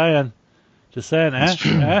 Just saying. That's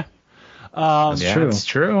true. It's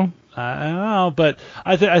true. I don't know, but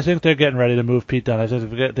I think they're getting ready to move Pete Dunne. I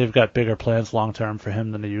think they've got bigger plans long term for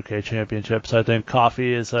him than the UK Championship. So I think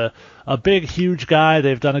Coffey is a big, huge guy.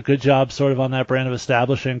 They've done a good job sort of on that brand of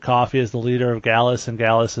establishing Coffey as the leader of Gallus, and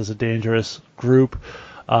Gallus is a dangerous group.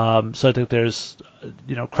 So I think there's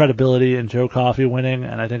credibility in Joe Coffey winning,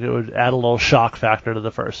 and I think it would add a little shock factor to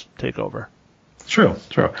the first takeover. True.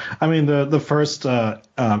 I mean, the first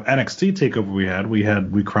NXT takeover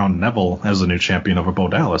we crowned Neville as the new champion over Bo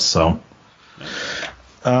Dallas. So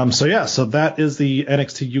that is the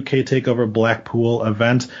NXT UK takeover Blackpool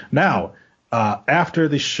event. Now, after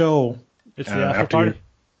the show, it's the after party.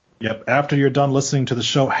 After you're done listening to the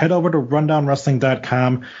show, head over to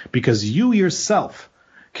rundownwrestling.com, because you yourself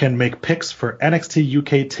can make picks for NXT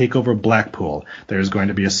UK TakeOver Blackpool. There's going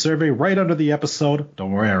to be a survey right under the episode.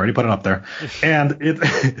 Don't worry, I already put it up there.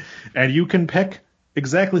 And you can pick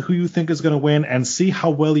exactly who you think is going to win and see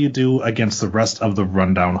how well you do against the rest of the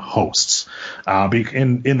Rundown hosts.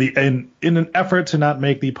 In an effort to not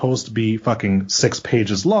make the post be fucking 6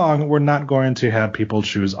 pages long, we're not going to have people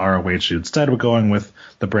choose ROH. Instead, we're going with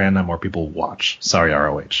the brand that more people watch. Sorry,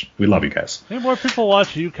 ROH. We love you guys. Think more people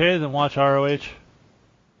watch UK than watch ROH?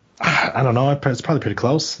 I don't know. It's probably pretty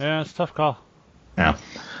close. Yeah, it's a tough call. Yeah.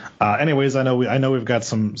 Anyways, I know we've got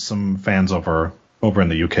some fans over in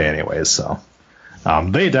the UK anyways, so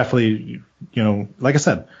they definitely, like I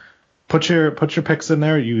said, put your picks in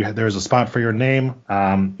there. There's a spot for your name.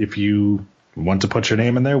 If you want to put your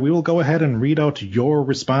name in there, we will go ahead and read out your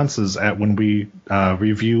responses when we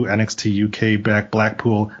review NXT UK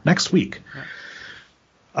Blackpool next week.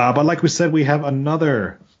 But like we said, we have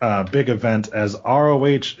another big event as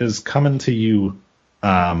ROH is coming to you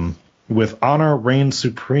with Honor Reign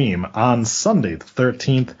Supreme on Sunday the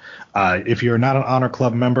 13th. If you're not an Honor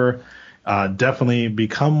Club member, definitely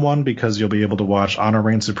become one, because you'll be able to watch Honor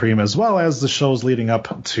Reign Supreme as well as the shows leading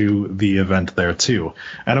up to the event there too.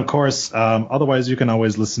 And of course, otherwise you can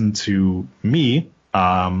always listen to me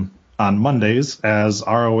on Mondays as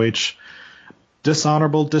ROH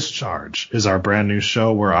Dishonorable Discharge is our brand new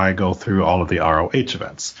show where I go through all of the ROH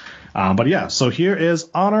events. But yeah, so here is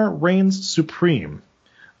Honor Reigns Supreme.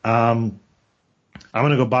 I'm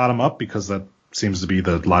going to go bottom up because that seems to be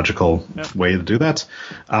the logical way to do that.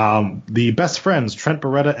 The best friends, Trent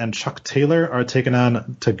Beretta and Chuck Taylor, are taking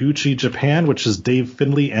on Taguchi Japan, which is Dave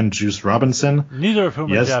Finlay and Juice Robinson. Neither of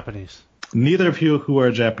whom are Japanese. Neither of you who are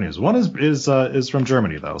Japanese. One is from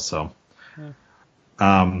Germany, though, so...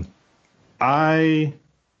 I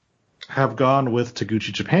have gone with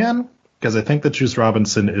Taguchi Japan because I think that Juice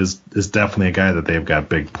Robinson is definitely a guy that they've got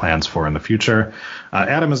big plans for in the future.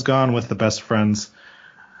 Adam has gone with the best friends.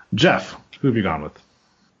 Jeff, who have you gone with?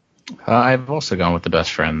 I've also gone with the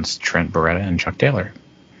best friends, Trent Beretta and Chuck Taylor.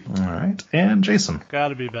 All right. And Jason? Got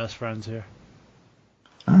to be best friends here.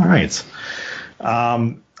 All right.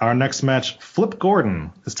 Our next match, Flip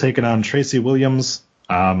Gordon is taking on Tracy Williams.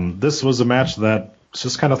 This was a match that was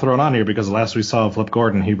just kind of thrown on here because last we saw Flip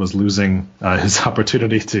Gordon, he was losing his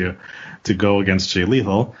opportunity to go against Jay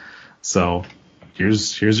Lethal. So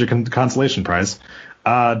here's your consolation prize.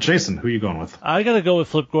 Jason, who are you going with? I got to go with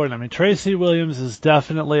Flip Gordon. I mean, Tracy Williams is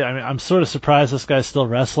definitely... I mean, I'm sort of surprised this guy's still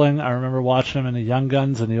wrestling. I remember watching him in the Young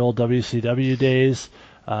Guns in the old WCW days.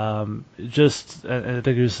 I think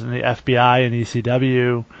he was in the FBI and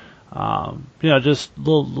ECW. Just a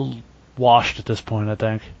little washed at this point, I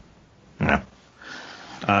think. Yeah.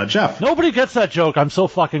 Jeff. Nobody gets that joke. I'm so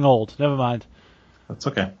fucking old. Never mind. That's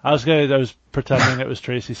okay. I was pretending it was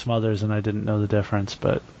Tracy Smothers and I didn't know the difference,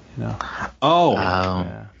 but you know.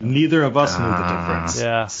 Neither of us knew the difference.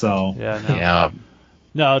 Yeah. So. Yeah. No. Yeah.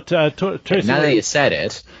 No, Tracy. Now that you said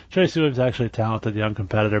it, Tracy Williams is actually a talented young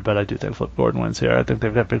competitor, but I do think Flip Gordon wins here. I think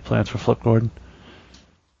they've got big plans for Flip Gordon.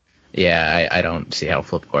 Yeah, I don't see how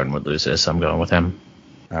Flip Gordon would lose this. I'm going with him.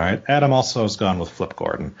 All right. Adam also has gone with Flip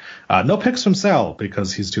Gordon. No picks from Sal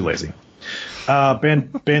because he's too lazy.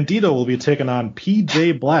 Bandito will be taking on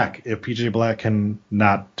PJ Black if PJ Black can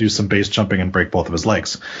not do some base jumping and break both of his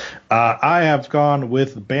legs. I have gone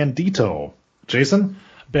with Bandito. Jason?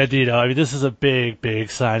 Bandito. I mean, this is a big, big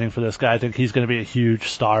signing for this guy. I think he's going to be a huge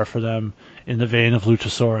star for them in the vein of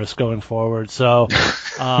Luchasaurus going forward. So,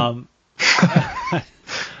 I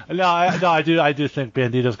do think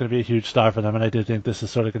Bandito's going to be a huge star for them, and I do think this is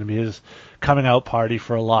sort of going to be his coming out party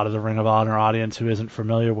for a lot of the Ring of Honor audience who isn't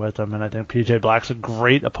familiar with him, and I think PJ Black's a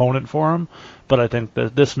great opponent for him, but I think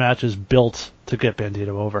that this match is built to get Bandito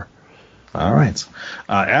over. All right.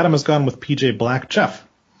 Adam has gone with PJ Black. Jeff?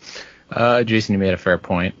 Jason, you made a fair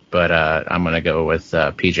point, but I'm going to go with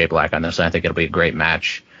PJ Black on this, and I think it'll be a great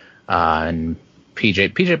match. And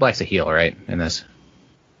PJ Black's a heel, right, in this?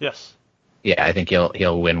 Yes. Yeah, I think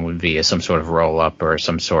he'll win via some sort of roll-up or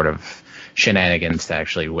some sort of shenanigans to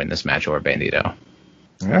actually win this match over Bandito.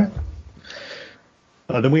 All right.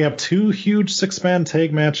 Then we have two huge six-man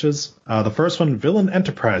tag matches. The first one, Villain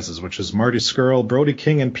Enterprises, which is Marty Scurll, Brody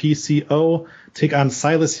King, and PCO, take on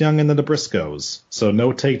Silas Young and the Nabriscos. So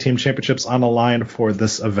no tag team championships on the line for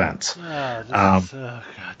this event. God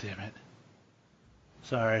damn it.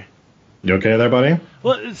 Sorry. You okay there, buddy?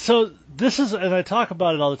 Well, so this is, and I talk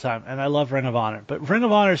about it all the time, and I love Ring of Honor, but Ring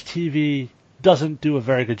of Honor's TV doesn't do a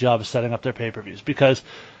very good job of setting up their pay-per-views because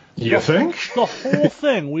you think? The whole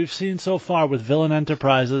thing we've seen so far with Villain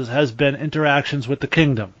Enterprises has been interactions with the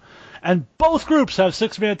Kingdom. And both groups have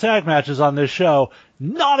six-man tag matches on this show,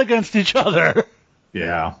 not against each other.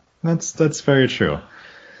 Yeah, that's very true.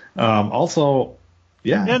 Also,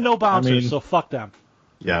 yeah. And no bouncers, so fuck them.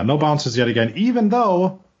 Yeah, no bouncers yet again, even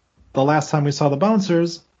though the last time we saw the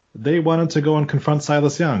bouncers, they wanted to go and confront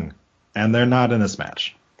Silas Young, and they're not in this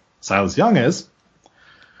match. Silas Young is.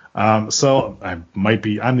 So I might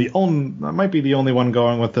be the only one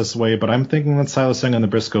going with this way, but I'm thinking that Silas Young and the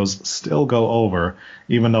Briscoes still go over,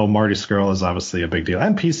 even though Marty Scurll is obviously a big deal,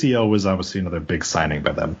 and PCO is obviously another big signing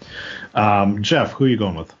by them. Jeff, who are you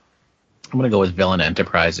going with? I'm going to go with Villain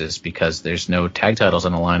Enterprises because there's no tag titles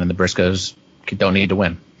on the line, and the Briscoes don't need to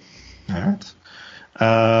win. All right.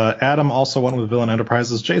 Adam also went with Villain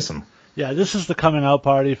Enterprises. Jason? Yeah, this is the coming out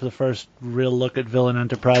party for the first real look at Villain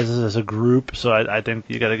Enterprises as a group, so I think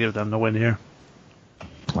you got to give them the win here.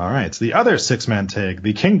 All right. The other six-man tag,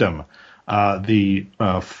 the Kingdom, the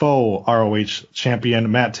faux ROH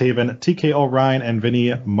champion Matt Taven, TK O'Ryan, and Vinny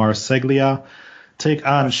Marseglia take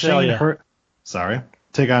on Shane Hurt.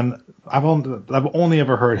 Take on. I've only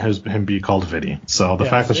ever heard him be called Vinny. So the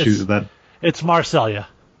fact that it's Marselia.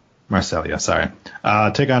 Marselia, sorry.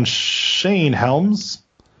 Take on Shane Helms,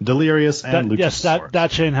 Delirious, and Luchasaurus. Yes,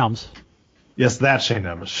 that Shane Helms. Yes, that Shane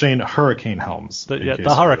Helms. Shane Hurricane Helms. The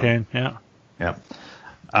Hurricane, yeah. Yeah.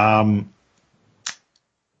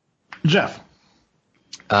 Jeff?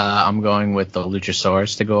 I'm going with the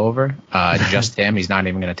Luchasaurus to go over. Just him. He's not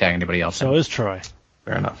even going to tag anybody else. So is Troy.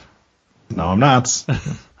 Fair enough. No, I'm not.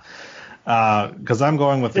 Because I'm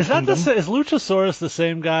going with the Kingdom. Is Luchasaurus the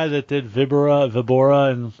same guy that did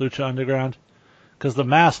Vibora in Lucha Underground? Because the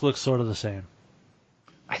mask looks sort of the same.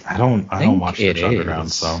 I don't watch Lucha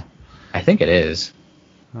Underground, so I think it is.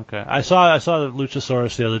 Okay, I saw the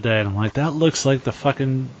Luchasaurus the other day, and I'm like, that looks like the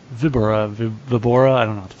fucking Vibora. I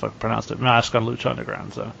don't know how to fucking pronounce it. Mask on Lucha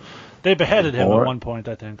Underground. So they beheaded him at one point,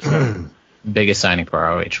 I think. So. Biggest signing for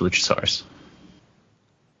ROH, Luchasaurus.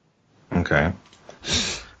 Okay.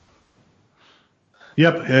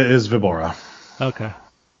 Yep, it is Vibora. Okay.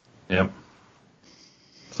 Yep.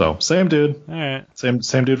 So same dude. All right. Same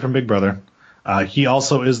dude from Big Brother. He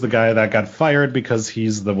also is the guy that got fired because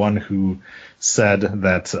he's the one who said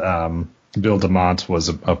that Bill DeMont was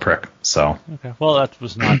a prick. So. Okay. Well, that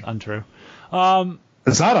was not untrue.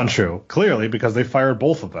 It's not untrue, clearly, because they fired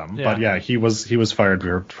both of them. Yeah. But yeah, he was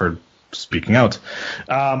fired for speaking out.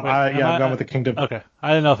 I'm going with the Kingdom. Okay. I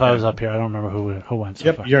didn't know if I was up here. I don't remember who went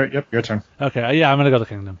so far. Your turn. Okay. Yeah, I'm gonna go the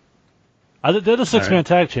Kingdom. They're the 6-man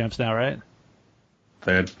tag champs now, right?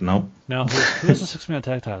 Nope. No. Who's the 6-man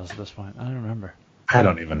tag titles at this point? I don't remember. I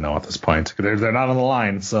don't even know at this point. They're not on the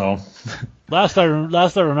line, so. Last I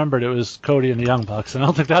remembered, it was Cody and the Young Bucks, and I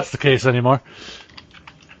don't think that's the case anymore.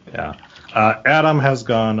 Yeah. Adam has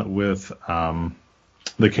gone with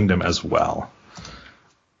the Kingdom as well.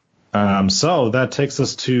 So that takes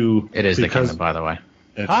us to. It is the Kingdom, by the way.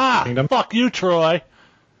 Kingdom? Fuck you, Troy.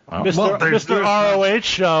 Mr. ROH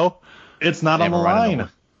show. It's not on the line.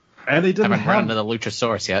 And they didn't haven't run into the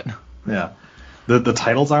Luchasaurus yet. Yeah. The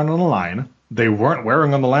titles aren't on the line. They weren't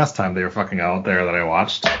wearing them the last time they were fucking out there that I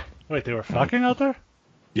watched. Wait, they were fucking out there?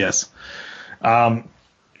 Yes.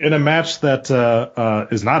 In a match that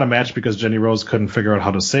is not a match because Jenny Rose couldn't figure out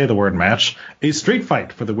how to say the word match, a street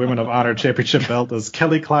fight for the Women of Honor Championship belt as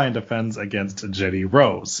Kelly Klein defends against Jenny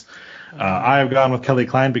Rose. I have gone with Kelly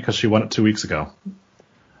Klein because she won it 2 weeks ago.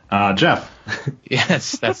 Jeff.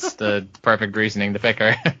 Yes, that's the perfect reasoning to pick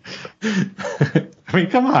her. I mean,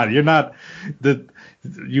 come on, you're not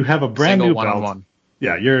you have a brand Single new one-on-one. belt.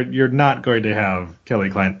 Yeah, you're not going to have Kelly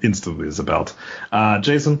Klein instantly as a belt.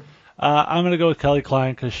 Jason. I'm going to go with Kelly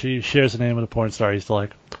Klein because she shares a name with a porn star I used to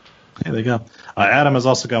like. There you go. Adam has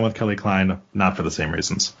also gone with Kelly Klein, not for the same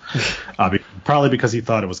reasons. Probably because he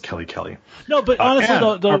thought it was Kelly. No, but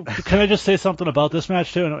honestly, though, can I just say something about this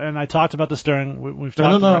match, too? And I talked about this during... We've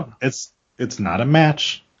talked No. It's not a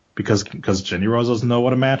match because Jenny Rose doesn't know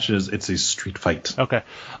what a match is. It's a street fight. Okay.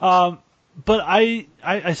 But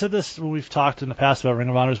I said this when we've talked in the past about Ring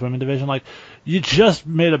of Honor's women division. Like, you just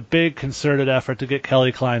made a big concerted effort to get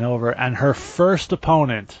Kelly Klein over, and her first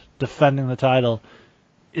opponent defending the title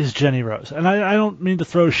is Jenny Rose. And I don't mean to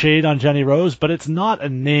throw shade on Jenny Rose, but it's not a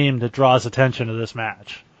name that draws attention to this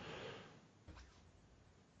match.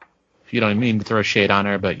 You don't mean to throw shade on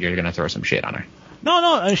her, but you're going to throw some shade on her. No,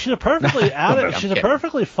 I mean, she's a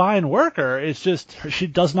perfectly fine worker. It's just she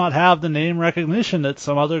does not have the name recognition that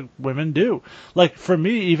some other women do. Like, for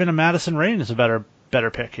me, even a Madison Rayne is a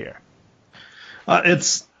better pick here.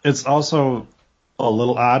 It's also a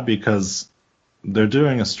little odd because they're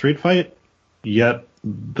doing a street fight, yet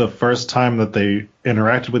the first time that they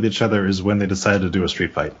interacted with each other is when they decided to do a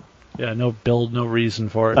street fight. Yeah, no build, no reason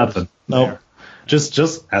for it. Nothing. No. Just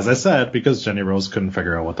as I said, because Jenny Rose couldn't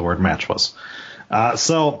figure out what the word match was.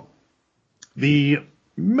 So the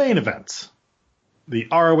main event, the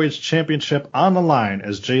ROH Championship on the line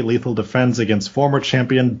as Jay Lethal defends against former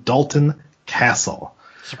champion Dalton Castle.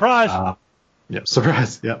 Surprise!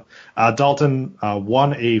 Surprise. Yep. Dalton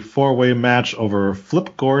won a 4-way match over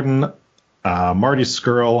Flip Gordon, Marty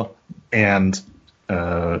Scurll, and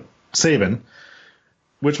Sabin,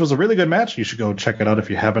 which was a really good match. You should go check it out if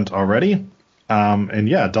you haven't already.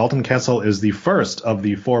 Dalton Castle is the first of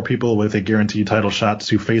the 4 people with a guaranteed title shot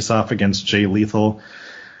to face off against Jay Lethal,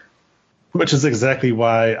 which is exactly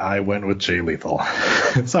why I went with Jay Lethal.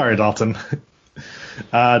 Sorry, Dalton.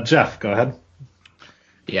 Jeff, go ahead.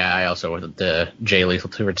 Yeah, I also went with the Jay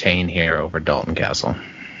Lethal to retain here over Dalton Castle.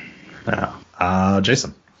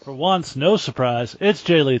 Jason. For once, no surprise. It's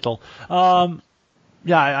Jay Lethal.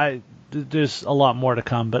 There's a lot more to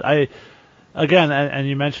come, but again, and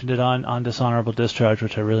you mentioned it on Dishonorable Discharge,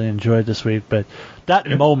 which I really enjoyed this week, but that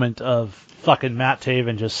moment of fucking Matt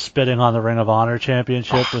Taven just spitting on the Ring of Honor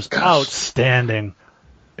Championship was outstanding.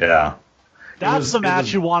 Yeah. That's the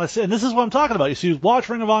match you want to see. And this is what I'm talking about. You watch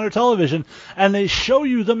Ring of Honor television, and they show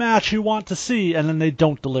you the match you want to see, and then they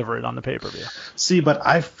don't deliver it on the pay-per-view. See, but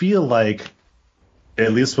I feel like,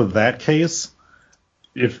 at least with that case,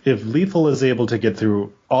 if Lethal is able to get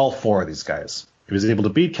through all 4 of these guys, He was able to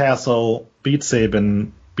beat Castle, beat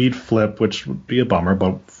Sabin, beat Flip, which would be a bummer,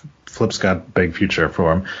 but Flip's got a big future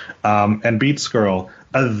for him, and beat Skrull.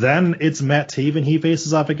 Then it's Matt Taven he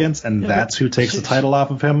faces off against, and that's who takes the title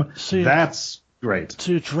off of him. That's great.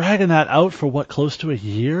 So you're dragging that out for what, close to a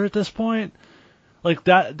year at this point? Like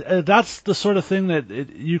that's the sort of thing that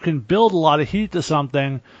you can build a lot of heat to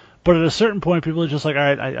something, but at a certain point, people are just like, all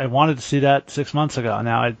right, I wanted to see that 6 months ago.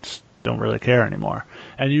 Now I just don't really care anymore.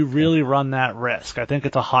 And you really run that risk. I think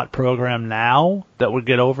it's a hot program now that would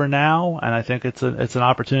get over now, and I think it's an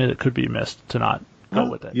opportunity that could be missed to not go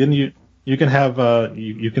with it. You can have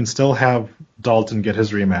you can still have Dalton get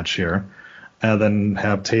his rematch here, and then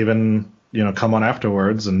have Taven come on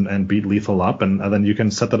afterwards and beat Lethal up, and then you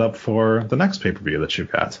can set that up for the next pay-per-view that you've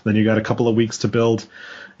got. Then you got a couple of weeks to build,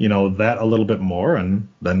 that a little bit more, and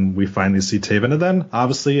then we finally see Taven. And then,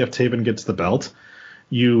 obviously, if Taven gets the belt,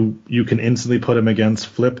 you can instantly put him against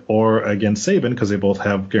Flip or against Sabin because they both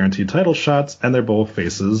have guaranteed title shots, and they're both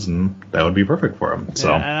faces, and that would be perfect for him.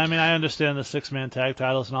 So, and I mean, I understand the 6-man tag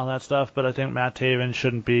titles and all that stuff, but I think Matt Taven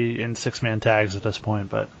shouldn't be in 6-man tags at this point,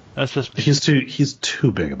 but... That's just he's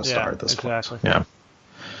too big of a star at this point. Yeah.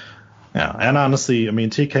 And honestly, I mean,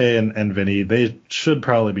 TK and Vinny, they should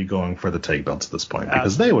probably be going for the tag belts at this point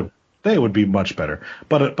because they would be much better.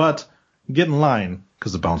 But get in line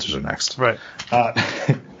because the bouncers are next. Right.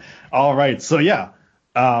 All right. So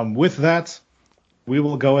with that, we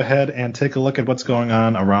will go ahead and take a look at what's going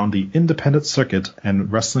on around the independent circuit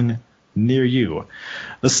and wrestling near you.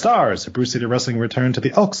 The Stars of Bruce City Wrestling return to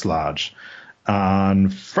the Elks Lodge on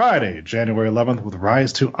Friday, January 11th, with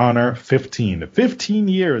Rise to Honor 15. 15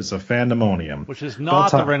 years of fandemonium. Which is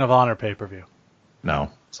not the Ring of Honor pay-per-view.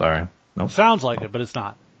 No, sorry. Nope. Sounds like it, but it's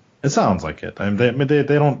not. It sounds like it. I mean, they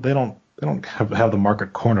don't have the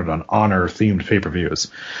market cornered on honor-themed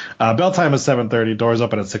pay-per-views. Bell time is 7:30. Doors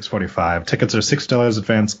open at 6:45. Tickets are $6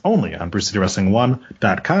 advance only on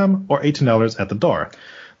BruceCityWrestling1.com or $18 at the door.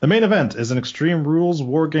 The main event is an Extreme Rules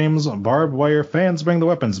War Games barbed wire fans bring the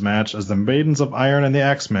weapons match as the Maidens of Iron and the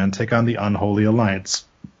Axemen take on the Unholy Alliance.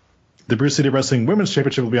 The Bruce City Wrestling Women's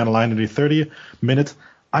Championship will be on the line in a 30-minute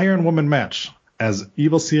Iron Woman match as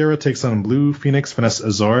Evil Sierra takes on Blue Phoenix Vanessa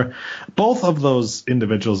Azor. Both of those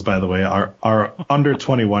individuals, by the way, are under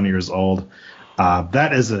 21 years old.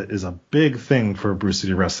 That is a big thing for Bruce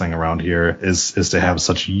City Wrestling around here is to have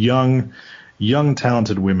such young,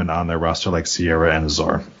 talented women on their roster like Sierra and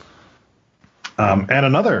Azor. And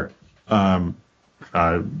another bright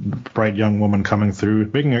young woman coming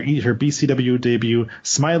through, making her BCW debut,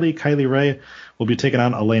 Smiley Kylie Ray, will be taking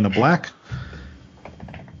on Elena Black.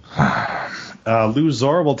 Lou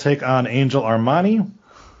Zor will take on Angel Armani.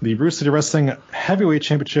 The Bruce City Wrestling Heavyweight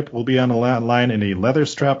Championship will be on the line in a leather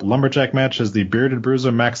strap lumberjack match as the bearded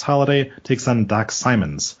bruiser Max Holiday takes on Doc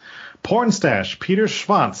Simons. Porn stash Peter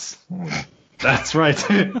Schwanz. That's right.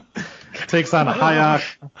 takes on high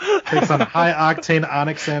octane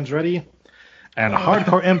Onyx Andretti, and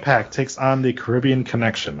Hardcore Impact takes on the Caribbean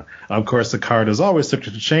Connection. Of course, the card is always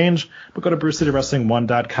subject to change, but go to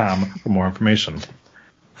BruceCityWrestling1.com for more information.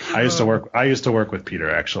 I used to work with Peter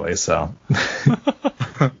actually, so.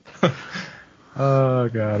 Oh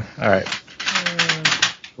God! All right.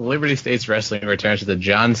 Liberty States Wrestling returns to the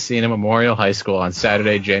John Cena Memorial High School on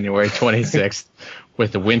Saturday, January 26th.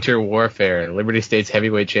 With the Winter Warfare, Liberty States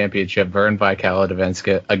Heavyweight Championship, Vern Vicala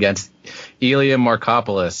against Ilya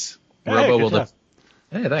Markopoulos.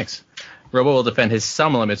 Hey, thanks. Robo will defend his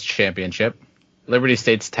Some Limits Championship. Liberty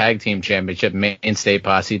States Tag Team Championship, Main State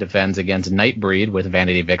Posse defends against Nightbreed with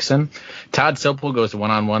Vanity Vixen. Todd Sopel goes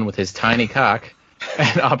one-on-one with his Tiny Cock.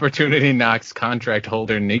 And Opportunity Knocks contract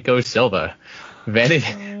holder Nico Silva. Vanity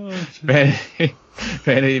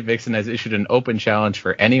Vixen has issued an open challenge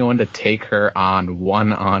for anyone to take her on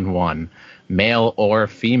one-on-one, male or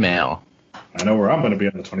female. I know where I'm going to be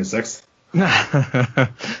on the 26th.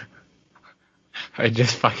 I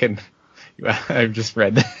just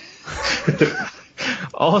read that.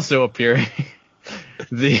 Also appearing,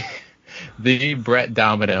 the Brett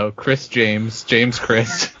Domino, Chris James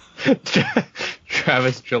Chris,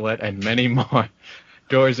 Travis Gillette, and many more.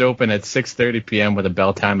 Doors open at 6:30 p.m. with a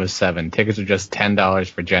bell time of 7. Tickets are just $10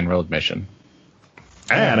 for general admission.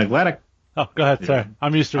 And Atlantic. Oh, go ahead. Sorry,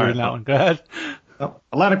 I'm used to reading that one. Go ahead.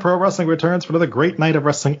 Atlantic Pro Wrestling returns for another great night of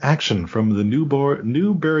wrestling action from the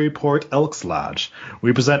Newburyport Elks Lodge.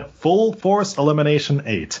 We present Full Force Elimination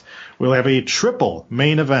 8. We'll have a triple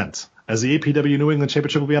main event As the APW New England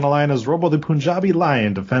Championship will be on the line as Robo the Punjabi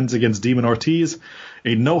Lion defends against Demon Ortiz.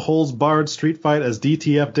 A no-holds-barred street fight as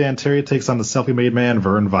DTF Dan Terry takes on the selfie-made man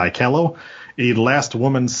Vern Vicallo. A last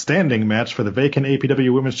woman standing match for the vacant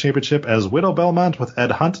APW Women's Championship as Widow Belmont with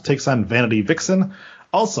Ed Hunt takes on Vanity Vixen.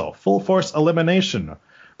 Also, full force elimination.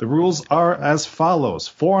 The rules are as follows.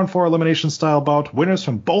 4-on-4 elimination style bout. Winners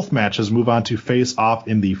from both matches move on to face off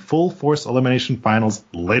in the full force elimination finals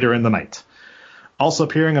later in the night. Also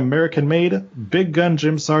appearing American Made, Big Gun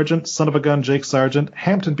Jim Sargent, Son of a Gun Jake Sargent,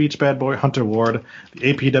 Hampton Beach Bad Boy Hunter Ward,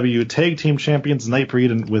 the APW Tag Team Champions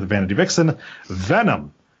Nightbreed with Vanity Vixen,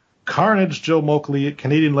 Venom, Carnage Joe Moakley,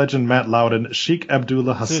 Canadian legend Matt Loudon, Sheik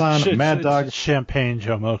Abdullah Hassan, Mad Dog. Champagne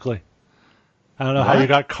Joe Moakley. I don't know how you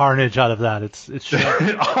got Carnage out of that. It's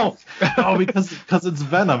because it's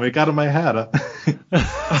Venom. It got in my head.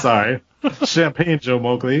 Sorry. Champagne Joe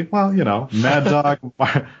Moakley. Well, Mad Dog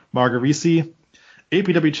Margarisi.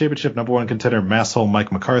 APW Championship #1 contender Masshole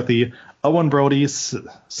Mike McCarthy, Owen Brody,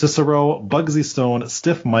 Cicero, Bugsy Stone,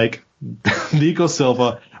 Stiff Mike, Nico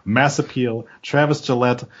Silva, Mass Appeal, Travis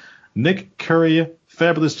Gillette, Nick Curry,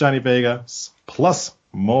 Fabulous Johnny Vegas, plus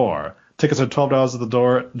more. Tickets are $12 at the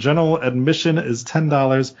door. General admission is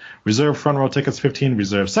 $10. Reserve front row tickets $15.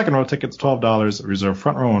 Reserve second row tickets $12. Reserve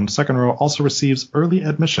front row and second row also receives early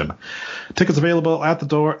admission. Tickets available at the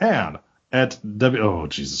door and at Oh,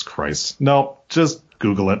 Jesus Christ. No, just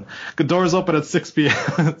Google it. The doors open at 6 p.m.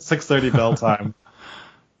 6:30 bell time.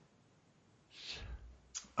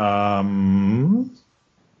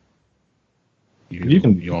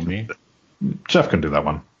 You want me? Jeff can do that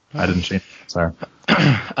one. I didn't change. Sorry.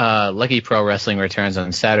 Lucky Pro Wrestling returns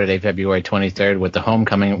on Saturday, February 23rd with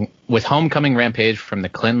homecoming rampage from the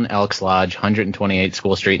Clinton Elks Lodge, 128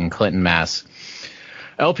 School Street in Clinton, Mass.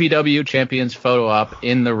 LPW champions photo op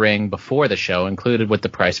in the ring before the show included with the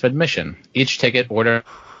price of admission. Each ticket ordered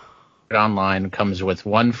online comes with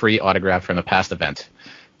one free autograph from a past event.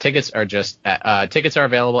 Tickets are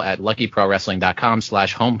available at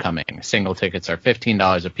luckyprowrestling.com/homecoming. Single tickets are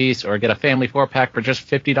 $15 a piece, or get a family 4-pack for just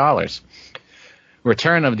 $50.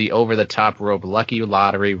 Return of the over-the-top rope Lucky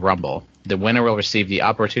Lottery Rumble. The winner will receive the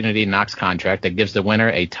Opportunity Knox contract that gives the winner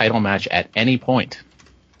a title match at any point.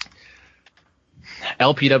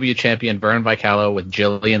 LPW champion Vern Vicallo with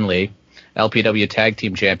Jillian Lee. LPW Tag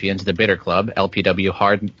Team Champions, The Bitter Club. LPW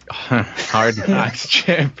Hard Knocks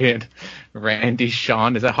Champion Randy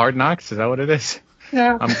Shawn. Is that Hard Knocks? Is that what it is?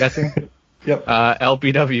 Yeah. I'm guessing. Yep.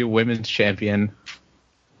 LPW Women's Champion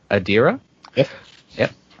Adira. Yep.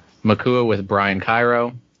 Makua with Brian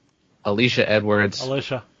Cairo. Alicia Edwards.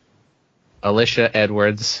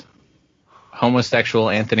 Homosexual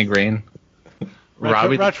Anthony Green.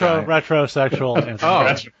 Retrosexual Anthony Green.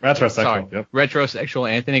 Retrosexual. Sorry. Yep. Retrosexual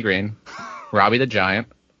Anthony Green. Robbie the Giant.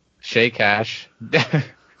 Shay Cash.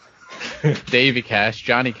 Davey Cash.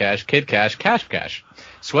 Johnny Cash. Kid Cash. Cash Cash.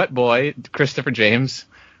 Sweat Boy. Christopher James.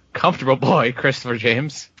 Comfortable Boy. Christopher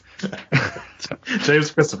James.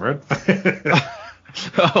 James Christopher.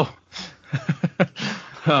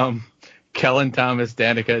 Kellen Thomas,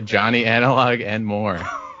 Danica, Johnny Analog, and more.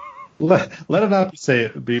 Let it not be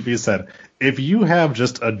said. If you have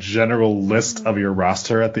just a general list of your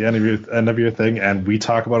roster at the end of your thing, and we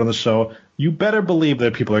talk about it on the show, you better believe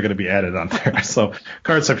that people are going to be added on there. So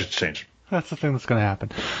card subject to change. That's the thing that's going to happen.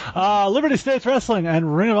 Liberty States Wrestling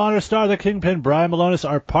and Ring of Honor star the Kingpin Brian Malonis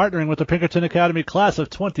are partnering with the Pinkerton Academy class of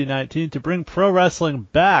 2019 to bring pro wrestling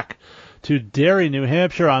back to Derry, New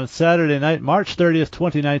Hampshire on Saturday night, March 30th,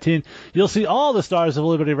 2019. You'll see all the stars of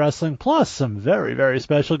Liberty Wrestling, plus some very, very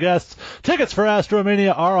special guests. Tickets for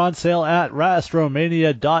Astromania are on sale at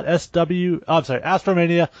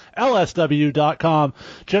astromanialsw.com.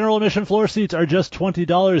 General admission floor seats are just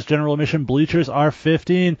 $20. General admission bleachers are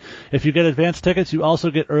 $15. If you get advance tickets, you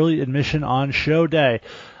also get early admission on show day.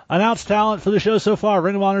 Announced talent for the show so far: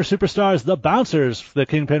 Ring of Honor superstars, the Bouncers, the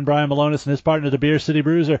Kingpin Brian Malonis and his partner, the Beer City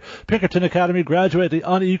Bruiser, Pinkerton Academy graduate, the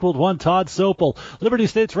unequaled one, Todd Sopel, Liberty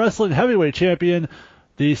States Wrestling heavyweight champion,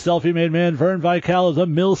 the selfie-made man, Vern Vicallo, the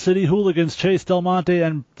Mill City Hooligans, Chase Del Monte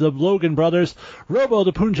and the Logan Brothers, Robo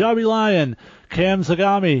the Punjabi Lion, Cam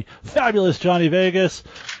Zagami, Fabulous Johnny Vegas,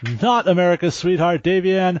 Not America's Sweetheart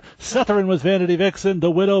Davian, Setherin with Vanity Vixen, The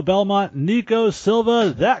Widow Belmont, Nico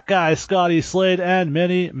Silva, that guy Scotty Slade, and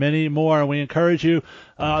many, many more. And we encourage you.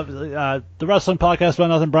 The Wrestling Podcast About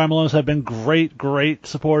Nothing, Brian Malonis have been great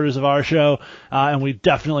supporters of our show, and we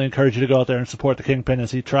definitely encourage you to go out there and support the Kingpin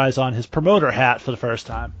as he tries on his promoter hat for the first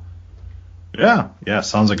time. Yeah,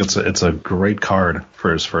 sounds like it's a great card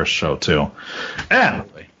for his first show too. And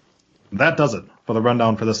that does it for the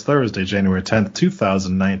rundown for this Thursday, January 10th,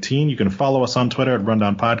 2019. You can follow us on Twitter at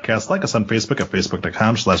Rundown Podcast, like us on Facebook at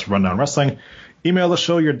facebook.com/Rundown Wrestling. Email the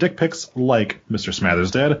show your dick pics like Mr.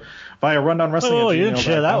 Smathers did via Rundown Wrestling. Oh, you didn't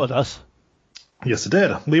share that with us. Yes, it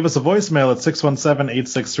did. Leave us a voicemail at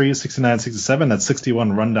 617-863-6967. That's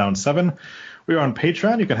 61 Rundown 7. We are on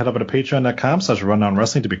Patreon. You can head over to patreon.com/Rundown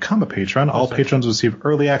Wrestling to become a patron. All patrons receive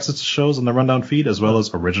early access to shows on the Rundown feed as well as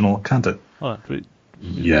original content. Hold on,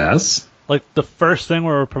 Yes. Like the first thing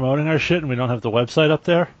where we're promoting our shit and we don't have the website up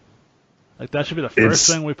there? Like that should be the first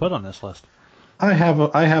thing we put on this list. I have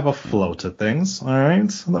a flow to things. All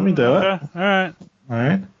right. Let me do it. Okay.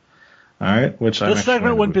 All right. Which this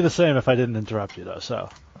segment wouldn't be the same if I didn't interrupt you, though. So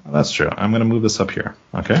that's true. I'm going to move this up here.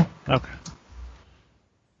 Okay. Okay.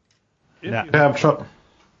 If you have trouble.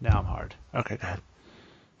 Now I'm hard. Okay, go ahead.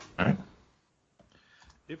 All right.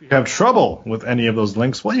 If you have trouble with any of those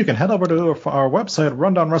links, well, you can head over to our website,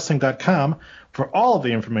 rundownwrestling.com, for all of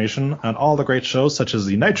the information on all the great shows, such as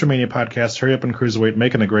the Nitromania podcast, Hurry Up and Cruiserweight,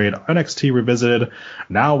 Making the Grade, NXT Revisited,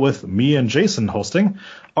 now with me and Jason hosting,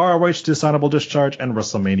 ROH Dishonorable Discharge, and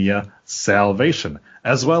WrestleMania Salvation,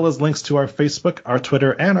 as well as links to our Facebook, our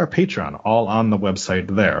Twitter, and our Patreon, all on the website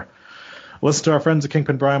there. Listen to our friends at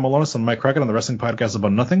Kingpin Brian Malonis and Mike Crockett on the Wrestling Podcast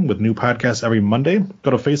About Nothing with new podcasts every Monday. Go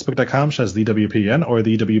to facebook.com/TheWPN or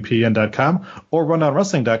TheWPN.com or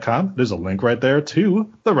rundownwrestling.com. There's a link right there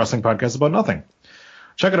to the Wrestling Podcast About Nothing.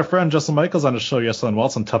 Check out our friend Justin Michaels on his show Yes and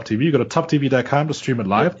Waltz on Tough TV. Go to toughtv.com to stream it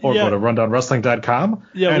live or go to rundownwrestling.com.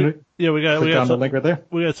 We got the link right there.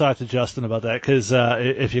 We got to talk to Justin about that because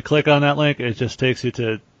if you click on that link, it just takes you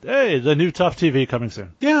to the new Tough TV coming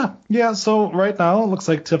soon. Yeah. So right now it looks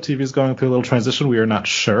like Tough TV is going through a little transition. We are not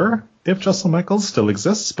sure if Justin Michaels still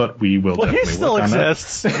exists, but we will definitely work on that. He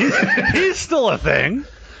still exists. He's still a thing.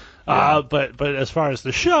 Yeah. But as far as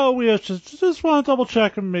the show, we just want to double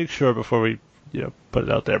check and make sure before we put it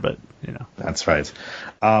out there. But that's right.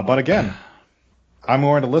 But again, I'm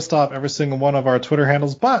going to list off every single one of our Twitter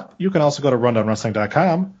handles, but you can also go to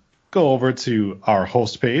rundownwrestling.com, go over to our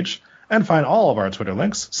host page, and find all of our Twitter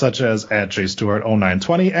links, such as at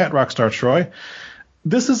JStewart0920, at Rockstar Troy.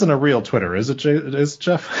 This isn't a real Twitter, is it,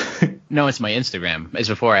 Jeff? No, it's my Instagram. It's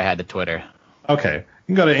before I had the Twitter. Okay. You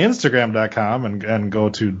can go to Instagram.com and go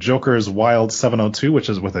to JokersWild702, which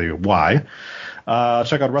is with a Y.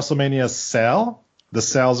 Check out WrestleMania Sal. The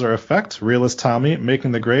Salzer Effect, Realist Tommy,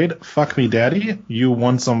 Making the Grade, Fuck Me Daddy, You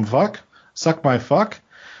Want Some Fuck, Suck My Fuck,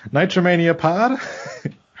 Nitromania Pod,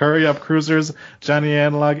 Hurry Up Cruisers, Johnny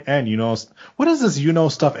Analog, and what is this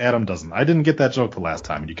stuff Adam doesn't? I didn't get that joke the last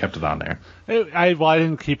time, and you kept it on there. I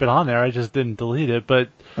didn't keep it on there. I just didn't delete it. But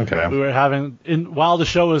okay. We were while the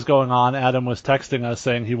show was going on, Adam was texting us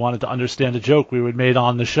saying he wanted to understand a joke we had made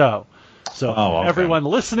on the show. So everyone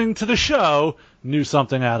listening to the show knew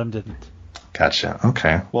something Adam didn't. Gotcha.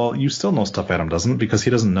 Okay. Well, you still know stuff Adam doesn't because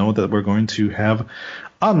he doesn't know that we're going to have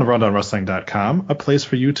on the rundownwrestling.com a place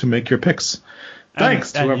for you to make your picks.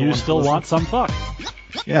 Thanks to everyone. And you still want some fuck.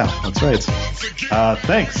 Yeah, that's right.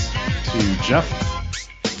 Thanks to Jeff.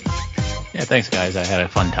 Yeah, thanks guys. I had a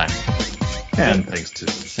fun time. And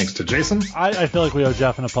thanks to Jason. I feel like we owe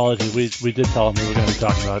Jeff an apology. We did tell him we were going to be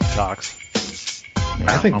talking about cocks. Yeah,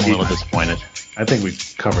 I'm a little disappointed. I think we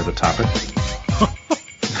covered the topic.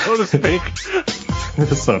 So to speak.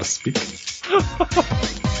 So to speak.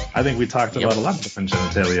 I think we talked about a lot of different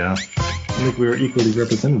genitalia. I think we were equally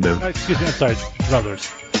representative. Excuse me, I'm sorry. Druthers.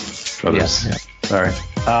 Yes. Yeah. Sorry.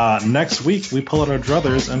 Next week, we pull out our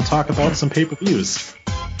druthers and talk about some pay-per-views.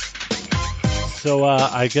 So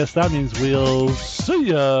I guess that means we'll see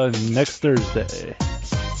you next Thursday.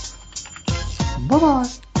 Bye-bye. All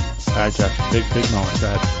right, Jeff. Big moment. Go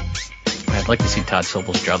ahead. I'd like to see Todd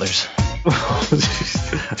Sobel's druthers.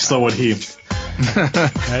 So would he. It's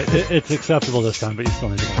acceptable this time, but you still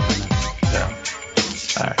need to work on that. Yeah.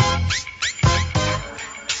 All right.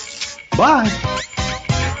 Bye.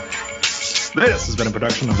 This has been a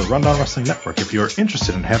production of the Rundown Wrestling Network. If you're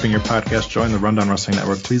interested in having your podcast join the Rundown Wrestling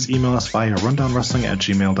Network, please email us via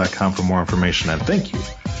rundownwrestling@gmail.com for more information. And thank you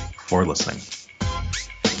for listening.